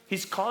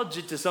 He's called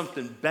you to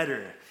something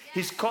better.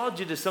 He's called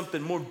you to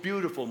something more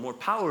beautiful, more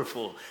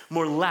powerful,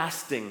 more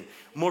lasting,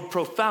 more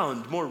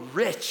profound, more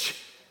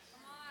rich.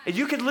 And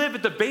you can live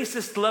at the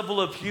basest level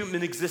of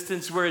human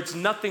existence where it's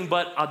nothing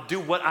but I'll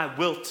do what I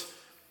wilt,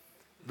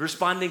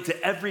 responding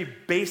to every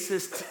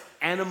basest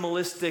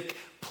animalistic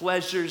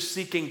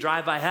pleasure-seeking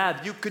drive I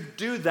have. You could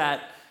do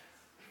that,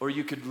 or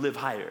you could live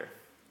higher,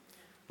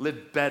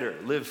 live better,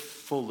 live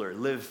fuller,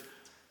 live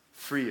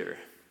freer.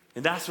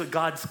 And that's what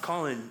God's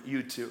calling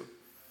you to.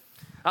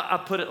 I'll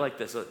put it like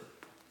this.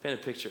 Paint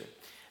a picture.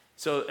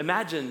 So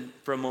imagine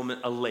for a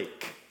moment a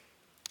lake,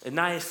 a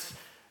nice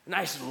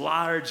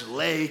large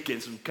lake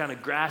and some kind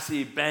of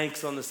grassy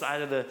banks on the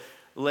side of the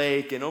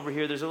lake. And over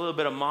here, there's a little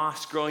bit of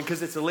moss growing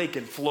because it's a lake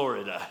in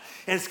Florida.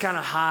 And it's kind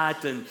of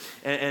hot and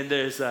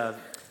there's,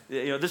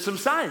 there's some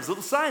signs,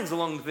 little signs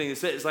along the thing.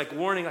 It's like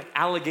warning, like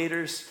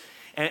alligators.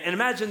 And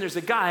imagine there's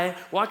a guy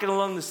walking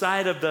along the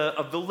side of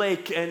the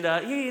lake,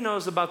 and he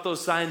knows about those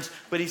signs,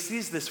 but he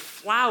sees this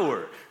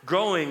flower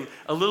growing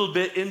a little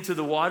bit into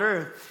the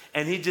water,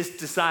 and he just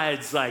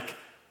decides, like,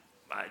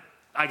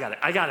 I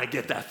gotta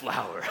get that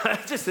flower. I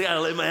just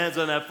gotta lay my hands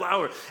on that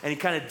flower. And he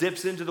kind of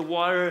dips into the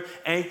water,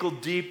 ankle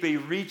deep. He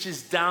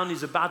reaches down.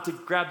 He's about to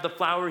grab the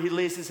flower. He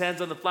lays his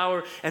hands on the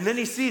flower, and then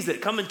he sees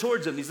it coming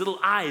towards him. These little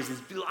eyes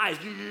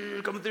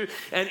coming through.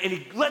 And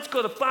he lets go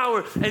of the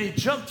flower, and he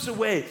jumps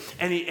away,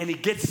 and he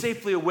gets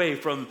safely away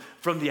from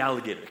the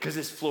alligator, because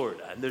it's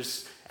Florida, and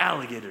there's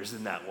alligators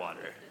in that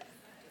water.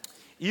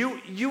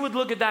 You would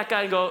look at that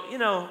guy and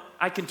go,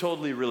 I can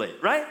totally relate,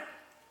 right?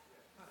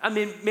 I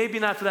mean, maybe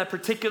not for that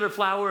particular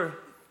flower,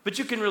 but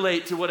you can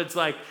relate to what it's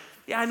like.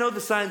 Yeah, I know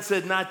the sign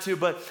said not to,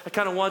 but I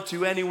kind of want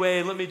to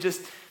anyway. Let me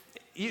just,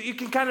 you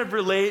can kind of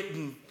relate,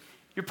 and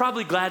you're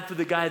probably glad for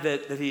the guy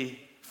that he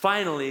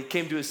finally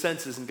came to his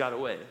senses and got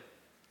away.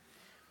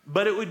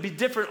 But it would be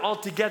different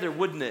altogether,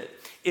 wouldn't it?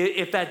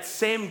 If that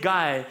same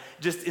guy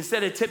just,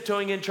 instead of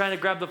tiptoeing in trying to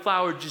grab the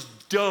flower, just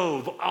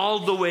dove all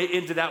the way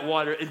into that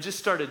water and just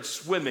started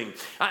swimming.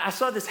 I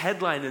saw this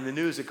headline in the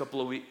news a couple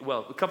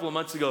of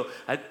months ago,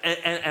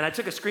 and I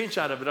took a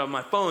screenshot of it on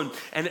my phone,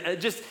 and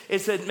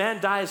it said, man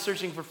dies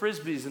searching for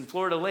Frisbees in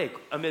Florida lake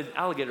amid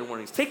alligator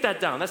warnings. Take that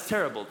down. That's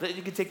terrible.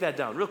 You can take that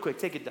down real quick.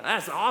 Take it down.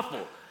 That's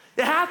awful.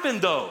 It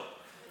happened, though.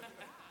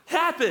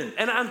 Happened.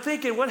 And I'm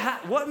thinking, what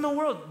in the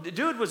world?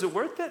 Dude, was it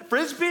worth it?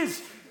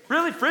 Frisbees?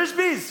 Really,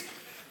 Frisbees?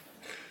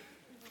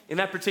 In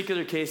that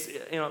particular case,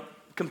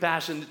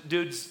 compassion,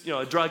 dude's,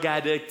 a drug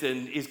addict,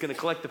 and he's gonna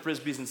collect the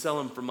Frisbees and sell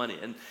them for money.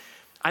 And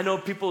I know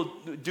people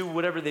do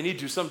whatever they need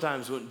to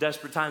sometimes when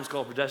desperate times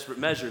call for desperate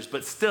measures,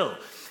 but still,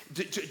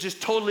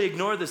 just totally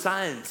ignore the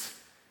signs.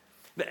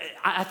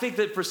 I think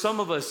that for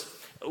some of us,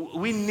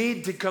 we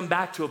need to come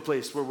back to a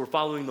place where we're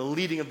following the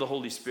leading of the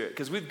Holy Spirit,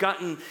 because we've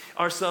gotten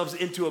ourselves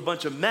into a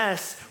bunch of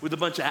mess with a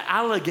bunch of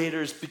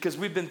alligators because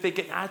we've been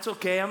thinking, it's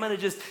okay, I'm gonna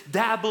just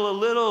dabble a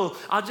little,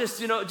 I'll just,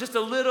 just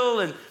a little,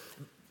 and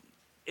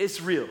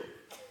it's real.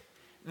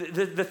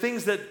 The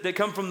things that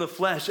come from the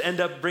flesh end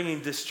up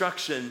bringing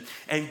destruction,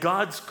 and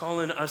God's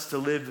calling us to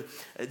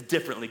live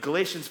differently.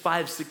 Galatians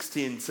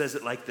 5:16 says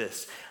it like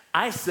this: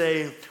 I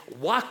say,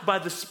 walk by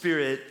the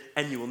Spirit,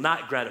 and you will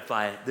not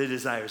gratify the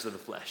desires of the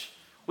flesh.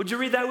 Would you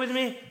read that with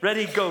me?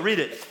 Ready? Go, read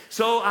it.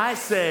 So I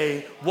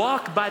say,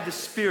 walk by the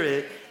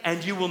Spirit,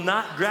 and you will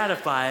not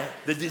gratify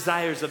the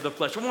desires of the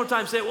flesh. One more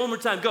time, say it one more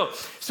time, go.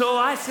 So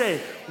I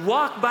say,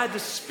 walk by the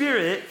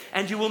Spirit,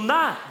 and you will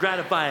not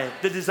gratify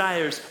the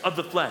desires of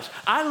the flesh.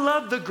 I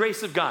love the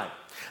grace of God.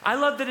 I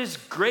love that His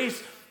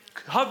grace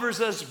covers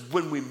us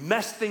when we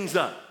mess things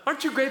up.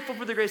 Aren't you grateful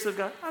for the grace of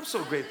God? I'm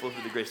so grateful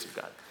for the grace of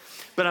God.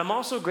 But I'm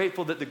also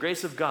grateful that the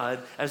grace of God,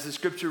 as the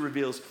scripture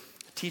reveals,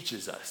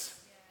 teaches us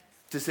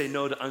to say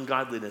no to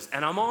ungodliness.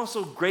 And I'm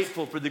also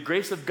grateful for the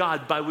grace of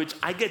God by which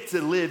I get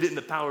to live in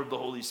the power of the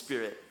Holy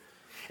Spirit.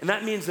 And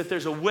that means that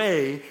there's a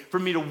way for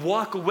me to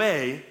walk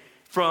away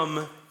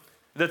from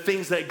the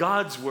things that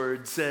God's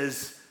word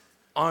says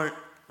aren't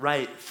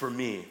right for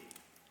me.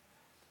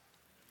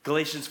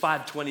 Galatians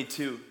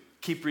 5:22,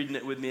 keep reading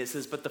it with me. It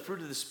says, but the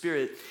fruit of the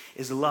Spirit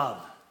is love,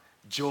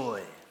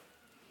 joy,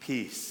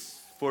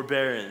 peace,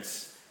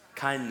 forbearance,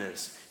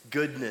 kindness,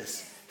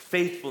 goodness,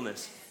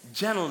 faithfulness,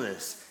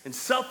 gentleness, and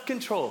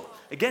self-control.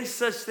 Against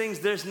such things,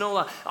 there's no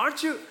law.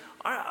 Don't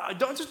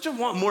you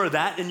want more of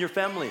that in your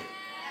family?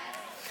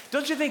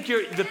 Don't you think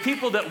the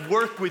people that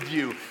work with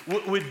you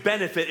would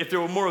benefit if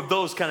there were more of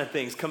those kind of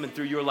things coming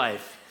through your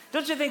life?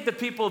 Don't you think the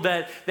people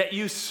that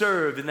you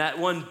serve in that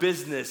one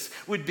business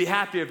would be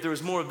happier if there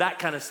was more of that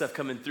kind of stuff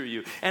coming through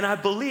you? And I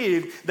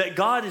believe that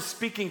God is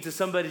speaking to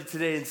somebody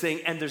today and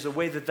saying, and there's a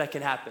way that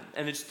can happen.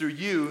 And it's through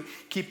you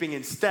keeping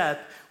in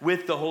step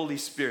with the Holy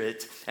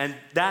Spirit. And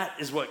that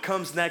is what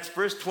comes next.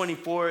 Verse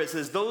 24, it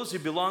says, those who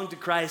belong to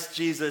Christ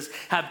Jesus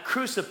have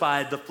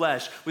crucified the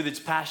flesh with its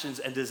passions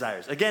and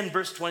desires. Again,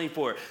 verse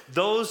 24,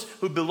 those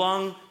who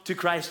belong to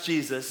Christ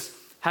Jesus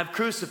have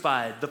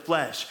crucified the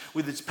flesh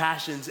with its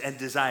passions and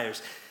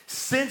desires.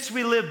 Since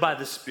we live by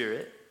the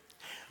Spirit,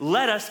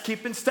 let us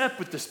keep in step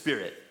with the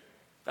Spirit.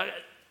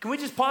 Can we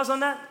just pause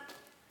on that?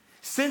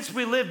 Since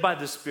we live by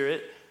the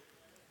Spirit,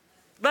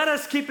 let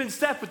us keep in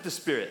step with the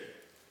Spirit.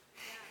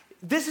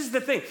 This is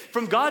the thing.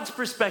 From God's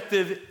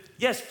perspective,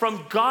 yes,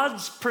 from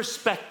God's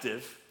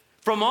perspective,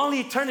 from all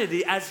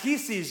eternity, as He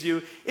sees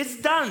you, it's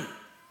done.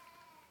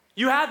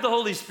 You have the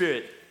Holy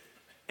Spirit,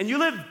 and you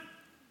live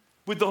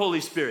with the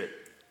Holy Spirit.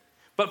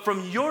 But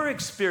from your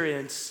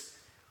experience,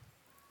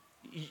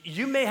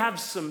 you may have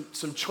some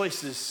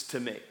choices to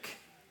make.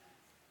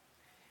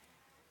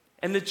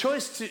 And the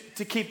choice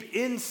to keep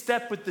in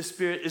step with the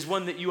Spirit is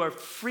one that you are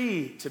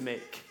free to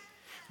make.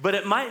 But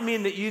it might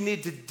mean that you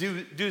need to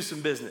do some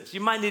business.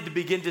 You might need to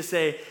begin to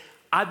say,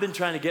 I've been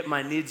trying to get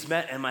my needs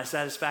met and my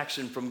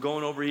satisfaction from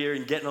going over here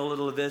and getting a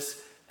little of this,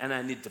 and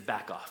I need to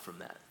back off from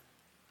that.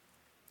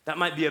 That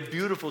might be a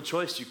beautiful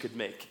choice you could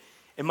make.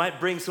 It might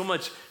bring so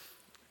much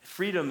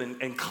freedom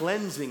and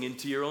cleansing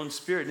into your own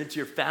spirit and into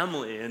your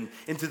family and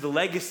into the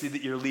legacy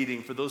that you're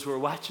leading for those who are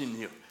watching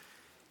you.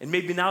 And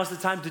maybe now's the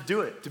time to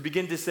do it, to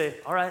begin to say,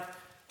 all right,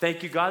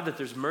 thank you, God, that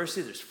there's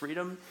mercy, there's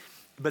freedom,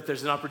 but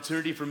there's an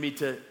opportunity for me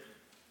to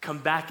come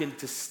back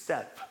into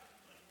step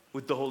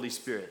with the Holy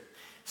Spirit.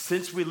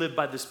 Since we live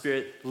by the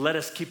Spirit, let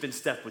us keep in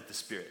step with the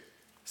Spirit.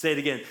 Say it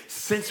again.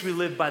 Since we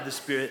live by the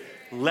Spirit,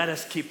 let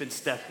us keep in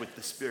step with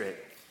the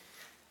Spirit.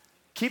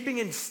 Keeping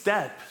in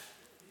step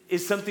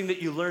is something that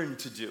you learn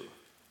to do.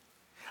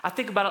 I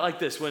think about it like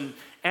this. When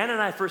Ann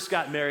and I first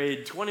got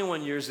married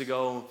 21 years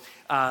ago,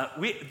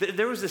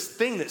 there was this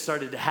thing that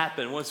started to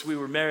happen once we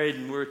were married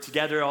and we were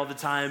together all the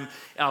time.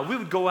 We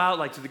would go out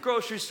like to the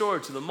grocery store or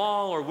to the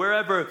mall or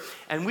wherever,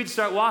 and we'd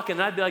start walking,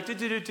 and I'd be like,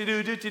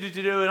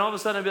 do-do-do-do-do-do-do-do, and all of a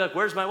sudden I'd be like,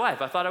 where's my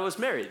wife? I thought I was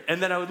married.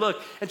 And then I would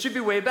look, and she'd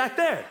be way back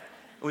there.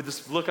 And with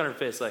this look on her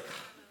face like,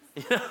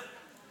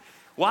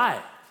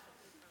 why?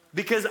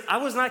 Because I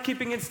was not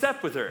keeping in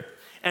step with her.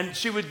 And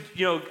she would,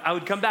 I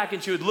would come back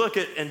and she would look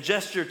at and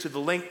gesture to the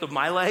length of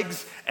my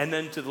legs and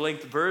then to the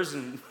length of hers.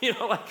 And,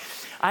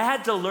 I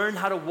had to learn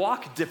how to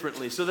walk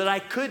differently so that I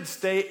could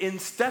stay in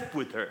step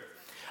with her.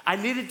 I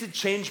needed to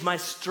change my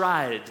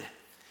stride.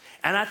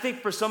 And I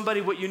think for somebody,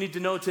 what you need to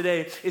know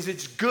today is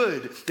it's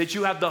good that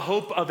you have the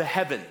hope of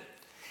heaven.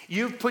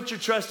 You've put your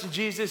trust in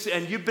Jesus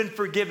and you've been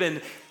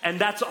forgiven, and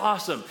that's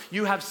awesome.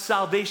 You have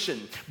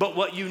salvation. But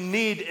what you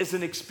need is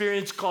an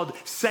experience called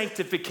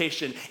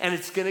sanctification, and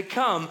it's going to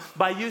come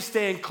by you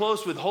staying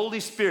close with Holy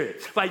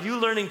Spirit, by you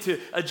learning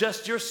to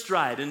adjust your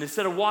stride. And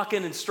instead of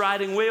walking and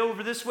striding way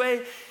over this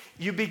way,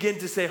 you begin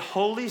to say,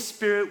 Holy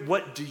Spirit,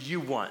 what do you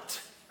want?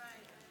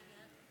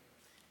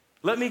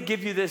 Let me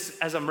give you this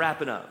as I'm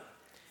wrapping up.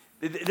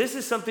 This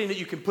is something that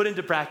you can put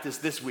into practice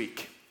this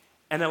week,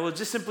 and I will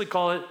just simply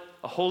call it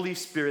a Holy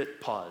Spirit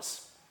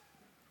pause.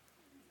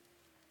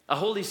 A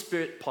Holy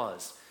Spirit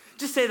pause.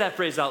 Just say that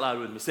phrase out loud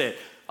with me. Say it.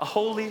 A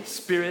Holy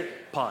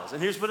Spirit pause.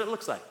 And here's what it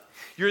looks like.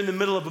 You're in the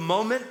middle of a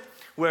moment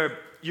where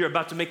you're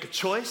about to make a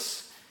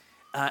choice,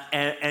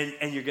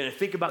 and you're going to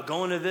think about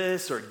going to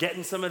this or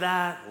getting some of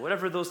that,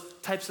 whatever those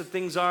types of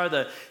things are,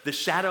 the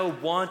shadow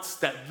wants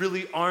that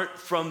really aren't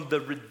from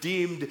the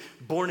redeemed,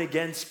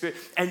 born-again spirit,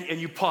 and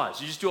you pause.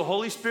 You just do a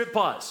Holy Spirit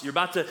pause. You're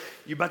about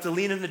to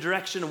lean in the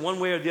direction of one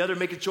way or the other,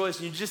 make a choice,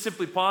 and you just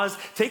simply pause,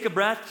 take a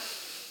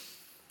breath,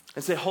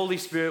 and say, Holy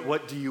Spirit,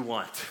 what do you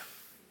want?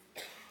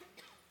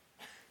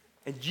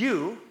 And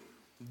you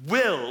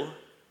will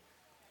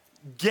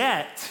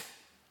get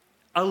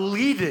a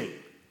leading.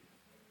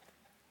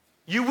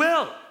 You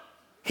will.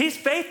 He's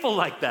faithful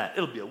like that.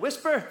 It'll be a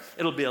whisper,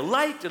 it'll be a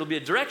light, it'll be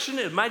a direction,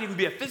 it might even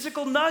be a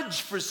physical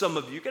nudge for some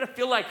of you. You're gonna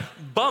feel like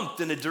bumped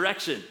in a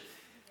direction.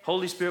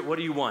 Holy Spirit, what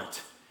do you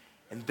want?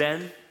 And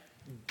then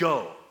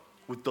go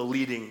with the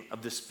leading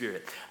of the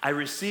Spirit. I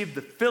receive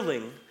the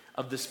filling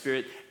of the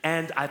Spirit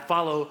and I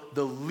follow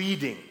the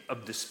leading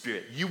of the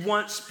Spirit. You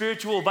want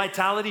spiritual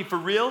vitality for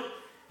real?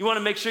 You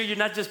wanna make sure you're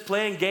not just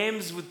playing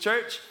games with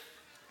church?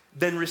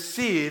 Then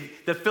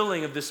receive the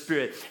filling of the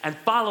Spirit and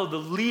follow the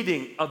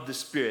leading of the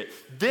Spirit.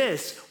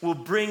 This will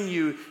bring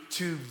you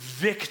to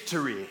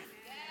victory.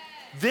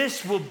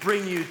 This will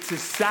bring you to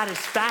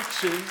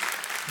satisfaction.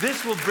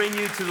 This will bring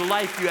you to the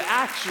life you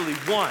actually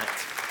want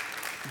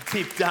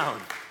deep down.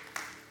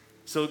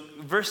 So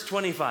verse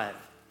 24,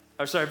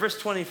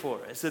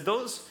 it said,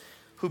 those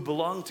who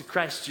belong to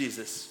Christ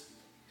Jesus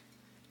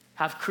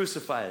have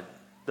crucified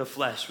the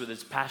flesh with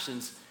its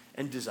passions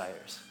and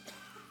desires.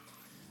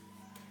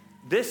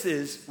 This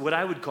is what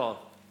I would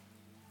call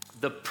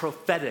the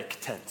prophetic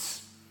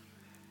tense.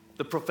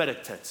 The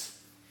prophetic tense.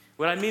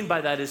 What I mean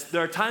by that is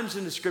there are times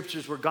in the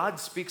scriptures where God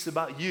speaks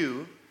about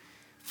you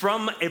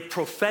from a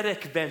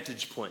prophetic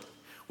vantage point,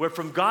 where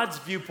from God's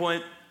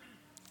viewpoint,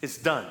 it's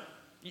done.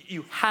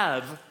 You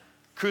have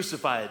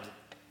crucified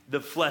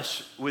the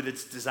flesh with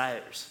its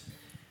desires.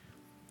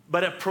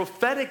 But a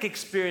prophetic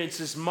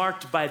experience is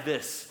marked by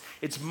this.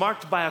 It's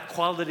marked by a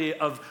quality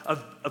of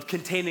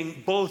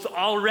containing both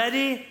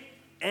already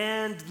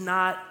and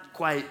not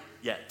quite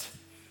yet.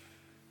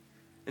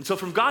 And so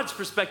from God's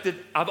perspective,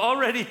 I've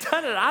already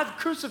done it. I've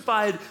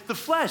crucified the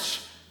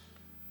flesh.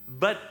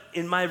 But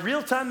in my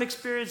real-time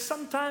experience,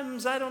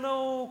 sometimes I don't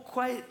know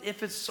quite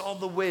if it's all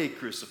the way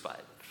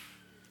crucified.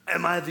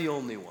 Am I the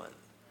only one?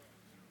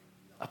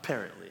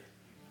 Apparently.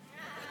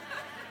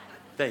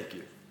 Thank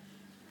you.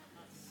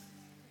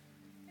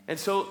 And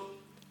so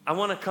I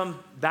want to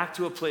come back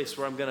to a place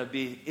where I'm going to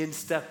be in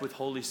step with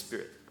Holy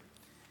Spirit.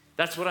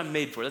 That's what I'm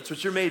made for. That's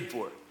what you're made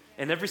for.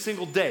 And every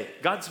single day,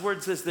 God's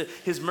word says that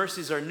his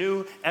mercies are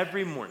new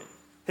every morning.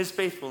 His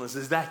faithfulness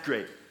is that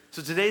great.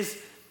 So today's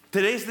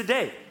the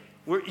day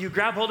where you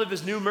grab hold of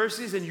his new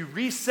mercies and you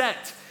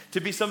reset to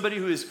be somebody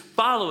who is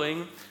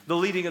following the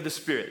leading of the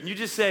Spirit. And you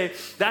just say,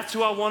 that's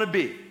who I want to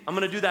be. I'm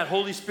going to do that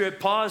Holy Spirit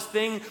pause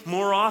thing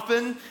more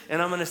often,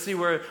 and I'm going to see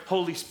where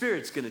Holy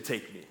Spirit's going to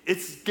take me.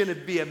 It's going to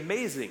be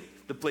amazing,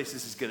 the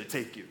places he's going to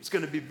take you. It's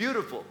going to be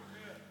beautiful.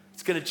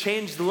 It's going to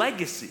change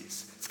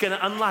legacies. It's going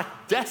to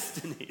unlock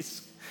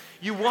destinies.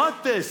 You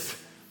want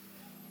this.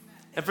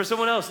 And for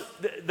someone else,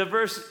 the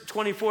verse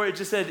 24, it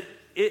just said,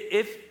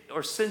 if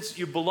or since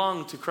you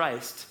belong to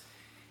Christ.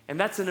 And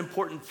that's an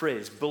important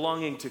phrase,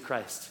 belonging to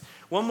Christ.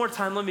 One more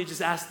time, let me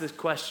just ask this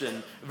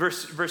question.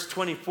 Verse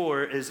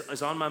 24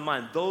 is on my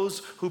mind. Those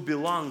who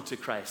belong to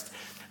Christ.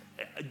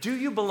 Do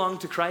you belong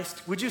to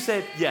Christ? Would you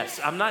say, yes,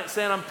 I'm not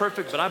saying I'm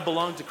perfect, but I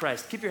belong to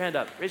Christ. Keep your hand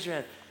up. Raise your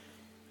hand.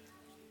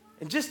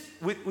 And just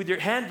with your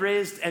hand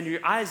raised and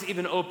your eyes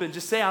even open,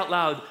 just say out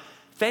loud,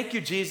 thank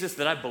you, Jesus,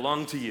 that I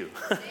belong to you.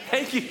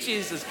 Thank you,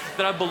 Jesus,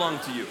 that I belong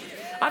to you.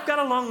 I've got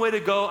a long way to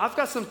go. I've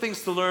got some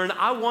things to learn.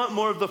 I want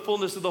more of the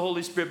fullness of the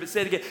Holy Spirit. But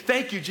say it again.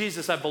 Thank you,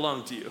 Jesus, I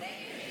belong to you.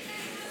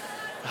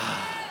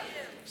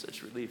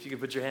 Such relief. You can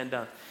put your hand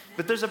down.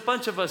 But there's a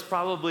bunch of us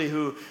probably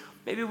who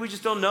maybe we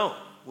just don't know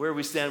where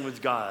we stand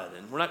with God.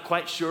 And we're not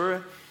quite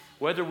sure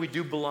whether we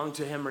do belong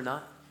to him or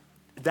not.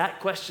 That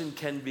question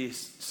can be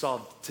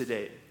solved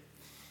today.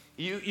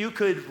 You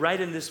could, right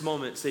in this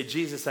moment, say,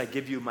 Jesus, I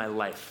give you my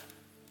life.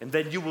 And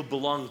then you will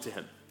belong to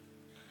him.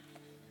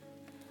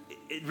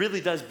 It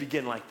really does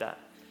begin like that.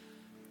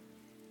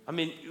 I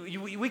mean,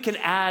 we can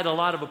add a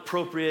lot of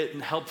appropriate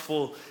and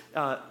helpful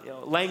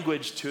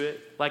language to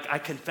it. Like, I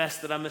confess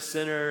that I'm a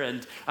sinner,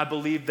 and I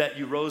believe that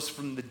you rose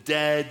from the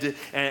dead,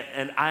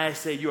 and I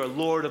say you are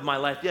Lord of my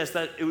life. Yes,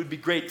 it would be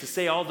great to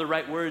say all the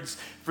right words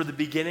for the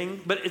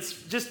beginning, but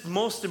it's just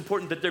most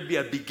important that there be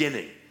a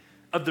beginning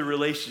of the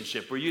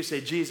relationship where you say,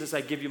 Jesus,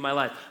 I give you my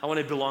life. I want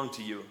to belong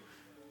to you.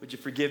 Would you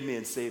forgive me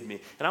and save me?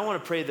 And I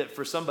want to pray that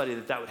for somebody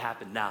that would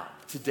happen now,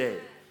 today,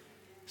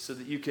 so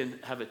that you can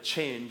have a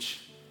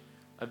change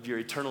of your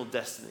eternal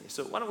destiny.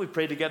 So why don't we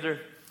pray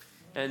together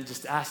and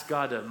just ask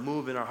God to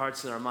move in our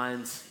hearts and our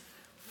minds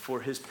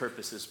for his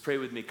purposes. Pray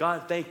with me.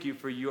 God, thank you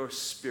for your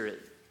Spirit.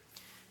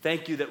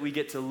 Thank you that we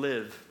get to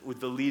live with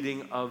the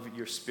leading of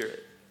your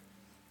Spirit.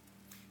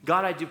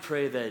 God, I do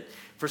pray that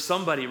for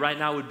somebody right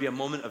now would be a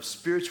moment of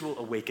spiritual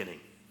awakening.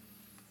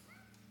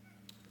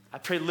 I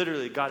pray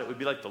literally, God, it would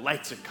be like the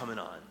lights are coming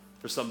on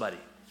for somebody.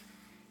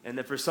 And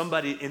that for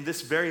somebody in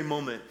this very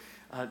moment,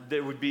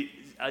 there would be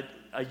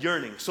a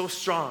yearning so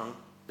strong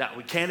that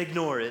we can't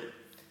ignore it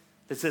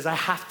that says, I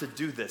have to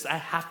do this. I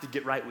have to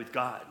get right with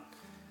God.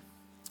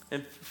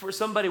 And for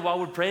somebody, while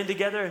we're praying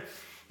together,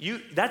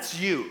 that's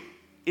you.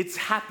 It's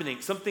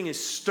happening. Something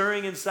is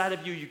stirring inside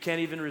of you. You can't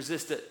even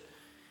resist it.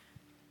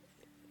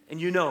 And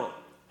you know,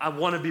 I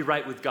want to be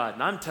right with God.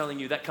 And I'm telling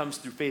you, that comes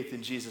through faith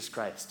in Jesus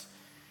Christ.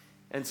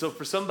 And so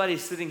for somebody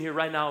sitting here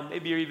right now,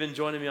 maybe you're even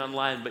joining me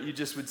online, but you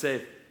just would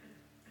say,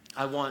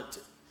 I want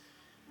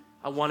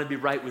to be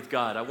right with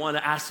God. I want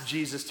to ask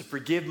Jesus to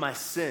forgive my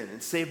sin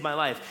and save my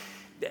life.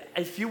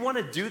 If you want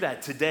to do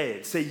that today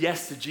and say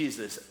yes to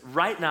Jesus,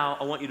 right now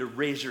I want you to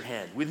raise your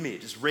hand with me.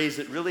 Just raise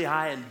it really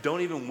high and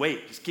don't even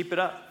wait. Just keep it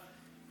up.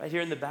 Right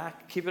here in the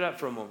back, keep it up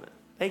for a moment.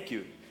 Thank you.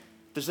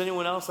 If there's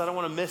anyone else, I don't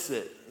want to miss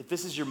it. If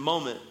this is your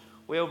moment,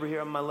 way over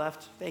here on my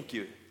left, thank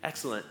you.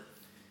 Excellent.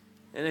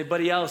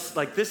 Anybody else,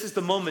 like this is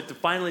the moment to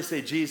finally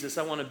say, Jesus,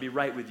 I want to be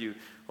right with you.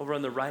 Over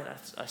on the right,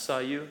 I saw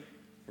you.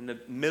 In the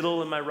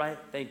middle, am I right?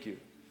 Thank you.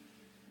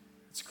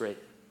 That's great.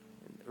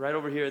 Right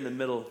over here in the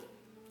middle,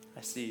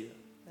 I see you.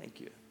 Thank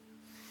you.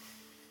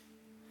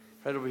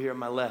 Right over here on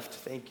my left,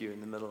 thank you, in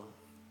the middle.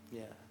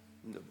 Yeah,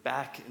 in the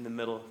back, in the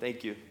middle,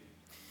 thank you.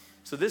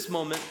 So this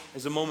moment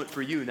is a moment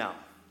for you now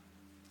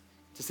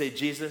to say,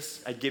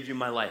 Jesus, I give you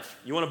my life.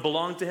 You want to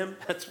belong to him?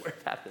 That's where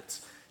it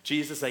happens.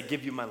 Jesus, I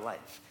give you my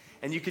life.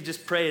 And you could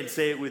just pray and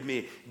say it with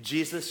me.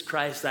 Jesus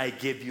Christ, I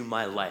give you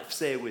my life.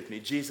 Say it with me.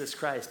 Jesus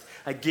Christ,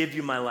 I give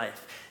you my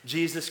life.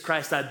 Jesus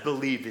Christ, I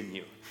believe in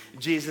you.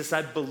 Jesus,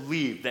 I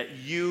believe that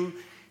you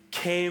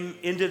came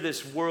into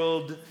this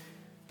world,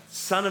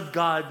 Son of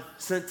God,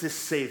 sent to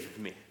save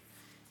me.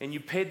 And you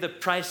paid the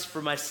price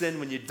for my sin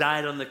when you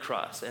died on the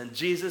cross. And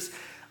Jesus,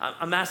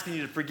 I'm asking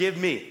you to forgive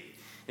me.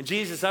 And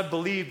Jesus, I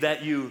believe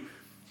that you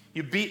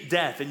beat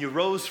death and you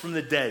rose from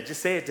the dead.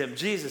 Just say it to him.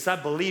 Jesus, I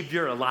believe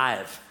you're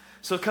alive.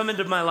 So come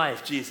into my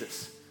life,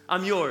 Jesus.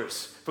 I'm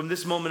yours from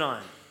this moment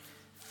on.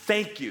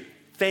 Thank you.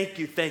 Thank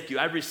you, thank you.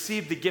 I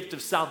receive the gift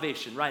of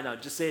salvation right now.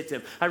 Just say it to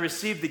him. I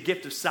receive the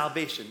gift of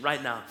salvation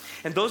right now.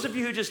 And those of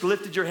you who just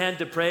lifted your hand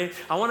to pray,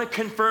 I want to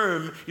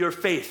confirm your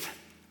faith.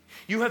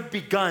 You have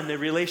begun a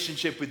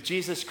relationship with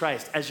Jesus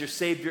Christ as your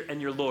Savior and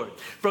your Lord.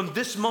 From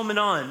this moment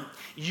on,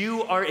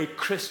 you are a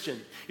Christian.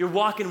 You're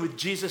walking with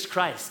Jesus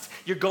Christ.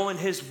 You're going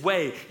his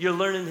way. You're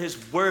learning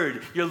his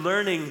word. You're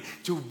learning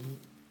to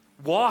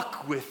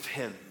walk with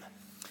him.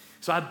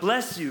 So I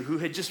bless you who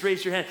had just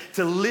raised your hand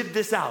to live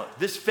this out,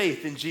 this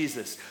faith in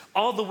Jesus,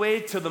 all the way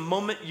to the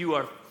moment you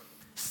are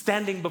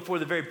standing before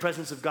the very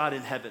presence of God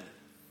in heaven,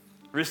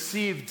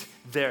 received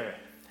there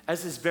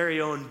as his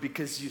very own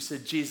because you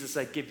said, Jesus,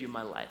 I give you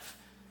my life.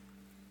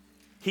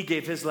 He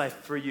gave his life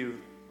for you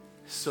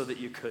so that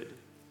you could.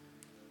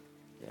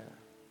 Yeah.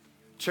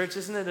 Church,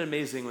 isn't it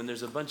amazing when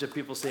there's a bunch of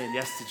people saying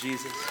yes to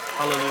Jesus?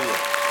 Hallelujah.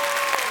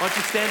 Why don't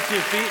you stand to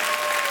your feet?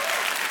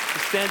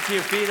 Just stand to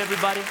your feet,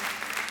 everybody.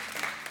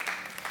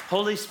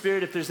 Holy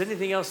Spirit, if there's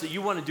anything else that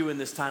you want to do in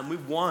this time, we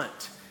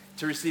want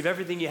to receive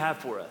everything you have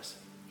for us.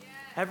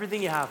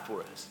 Everything you have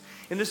for us.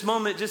 In this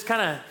moment, just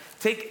kind of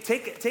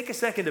take a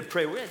second to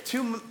pray. We're at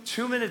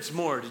two minutes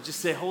more to just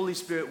say, Holy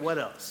Spirit, what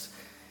else?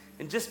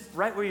 And just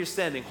right where you're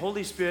standing,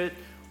 Holy Spirit,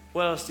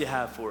 what else do you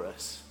have for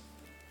us?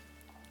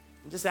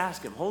 And just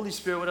ask him, Holy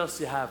Spirit, what else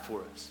do you have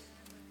for us?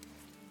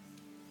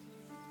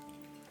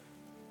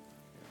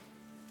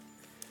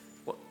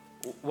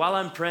 While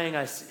I'm praying,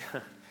 I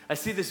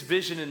see this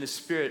vision in the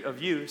spirit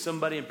of you,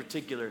 somebody in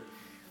particular,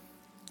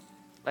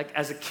 like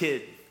as a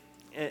kid,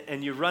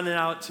 and you're running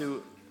out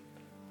to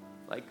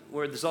like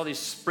where there's all these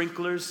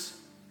sprinklers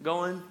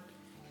going,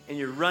 and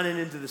you're running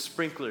into the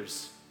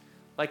sprinklers,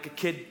 like a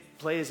kid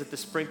plays at the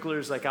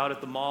sprinklers like out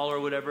at the mall or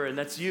whatever, and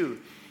that's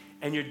you,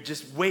 and you're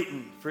just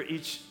waiting for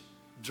each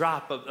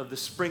drop of the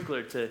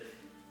sprinkler to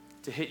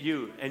hit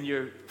you, and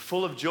you're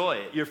full of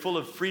joy, you're full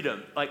of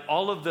freedom, like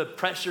all of the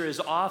pressure is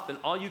off, and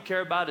all you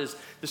care about is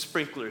the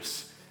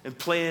sprinklers and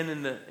playing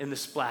in the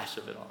splash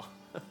of it all.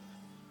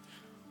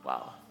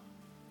 Wow.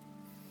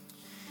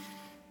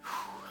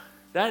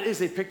 That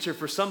is a picture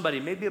for somebody,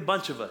 maybe a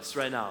bunch of us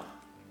right now,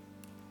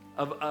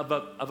 of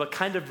a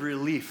kind of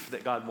relief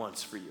that God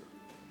wants for you.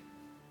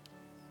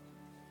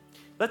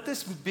 Let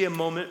this be a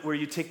moment where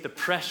you take the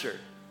pressure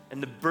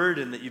and the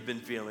burden that you've been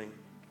feeling,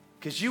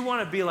 because you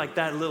want to be like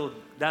that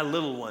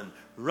little one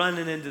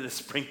running into the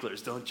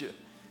sprinklers, don't you?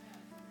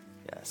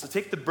 Yeah, so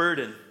take the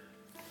burden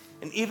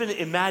and even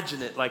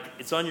imagine it like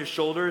it's on your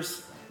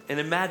shoulders, and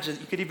imagine,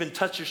 you could even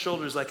touch your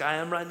shoulders like I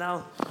am right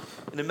now,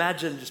 and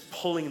imagine just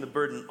pulling the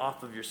burden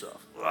off of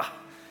yourself. Ugh.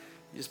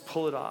 You just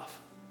pull it off,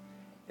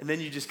 and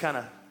then you just kind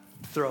of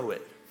throw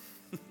it.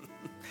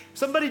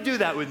 Somebody do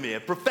that with me.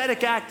 A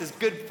prophetic act is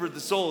good for the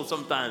soul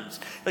sometimes.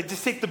 Like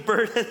just take the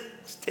burden,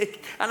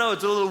 I know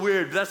it's a little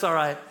weird, but that's all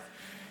right.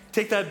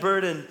 Take that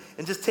burden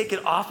and just take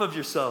it off of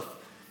yourself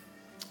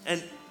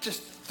and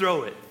just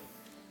throw it.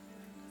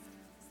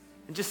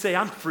 And just say,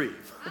 I'm free.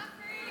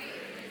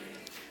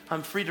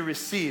 I'm free to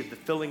receive the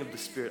filling of the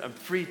Spirit. I'm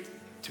free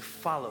to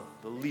follow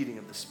the leading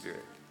of the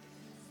Spirit.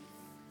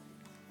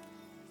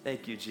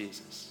 Thank you,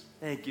 Jesus.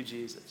 Thank you,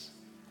 Jesus.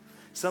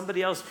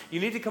 Somebody else, you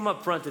need to come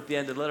up front at the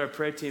end and let our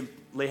prayer team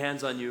lay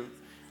hands on you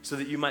so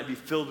that you might be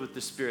filled with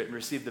the Spirit and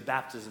receive the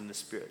baptism of the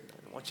Spirit.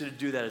 I want you to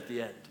do that at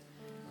the end.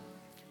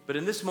 But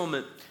in this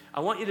moment,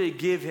 I want you to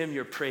give him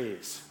your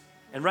praise.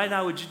 And right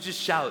now, would you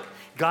just shout,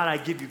 God, I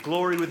give you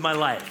glory with my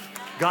life.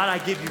 God,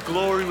 I give you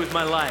glory with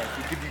my life.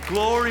 I give you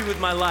glory with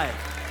my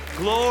life.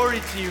 Glory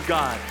to you,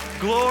 God.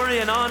 Glory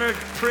and honor,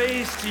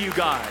 praise to you,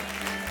 God.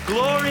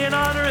 Glory and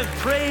honor and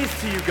praise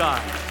to you,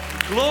 God.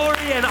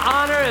 Glory and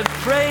honor and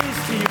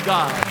praise to you,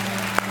 God.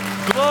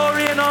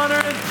 Glory and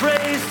honor and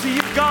praise to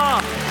you,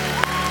 God.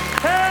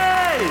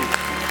 Hey!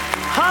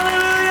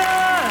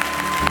 Hallelujah!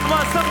 Come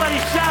on, somebody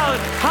shout,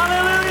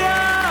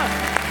 hallelujah!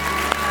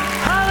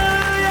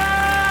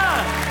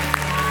 Hallelujah!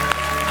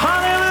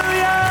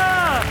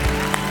 Hallelujah!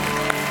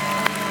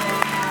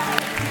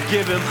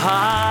 Give him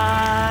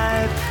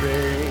high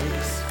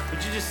praise.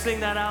 Would you just sing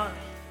that out?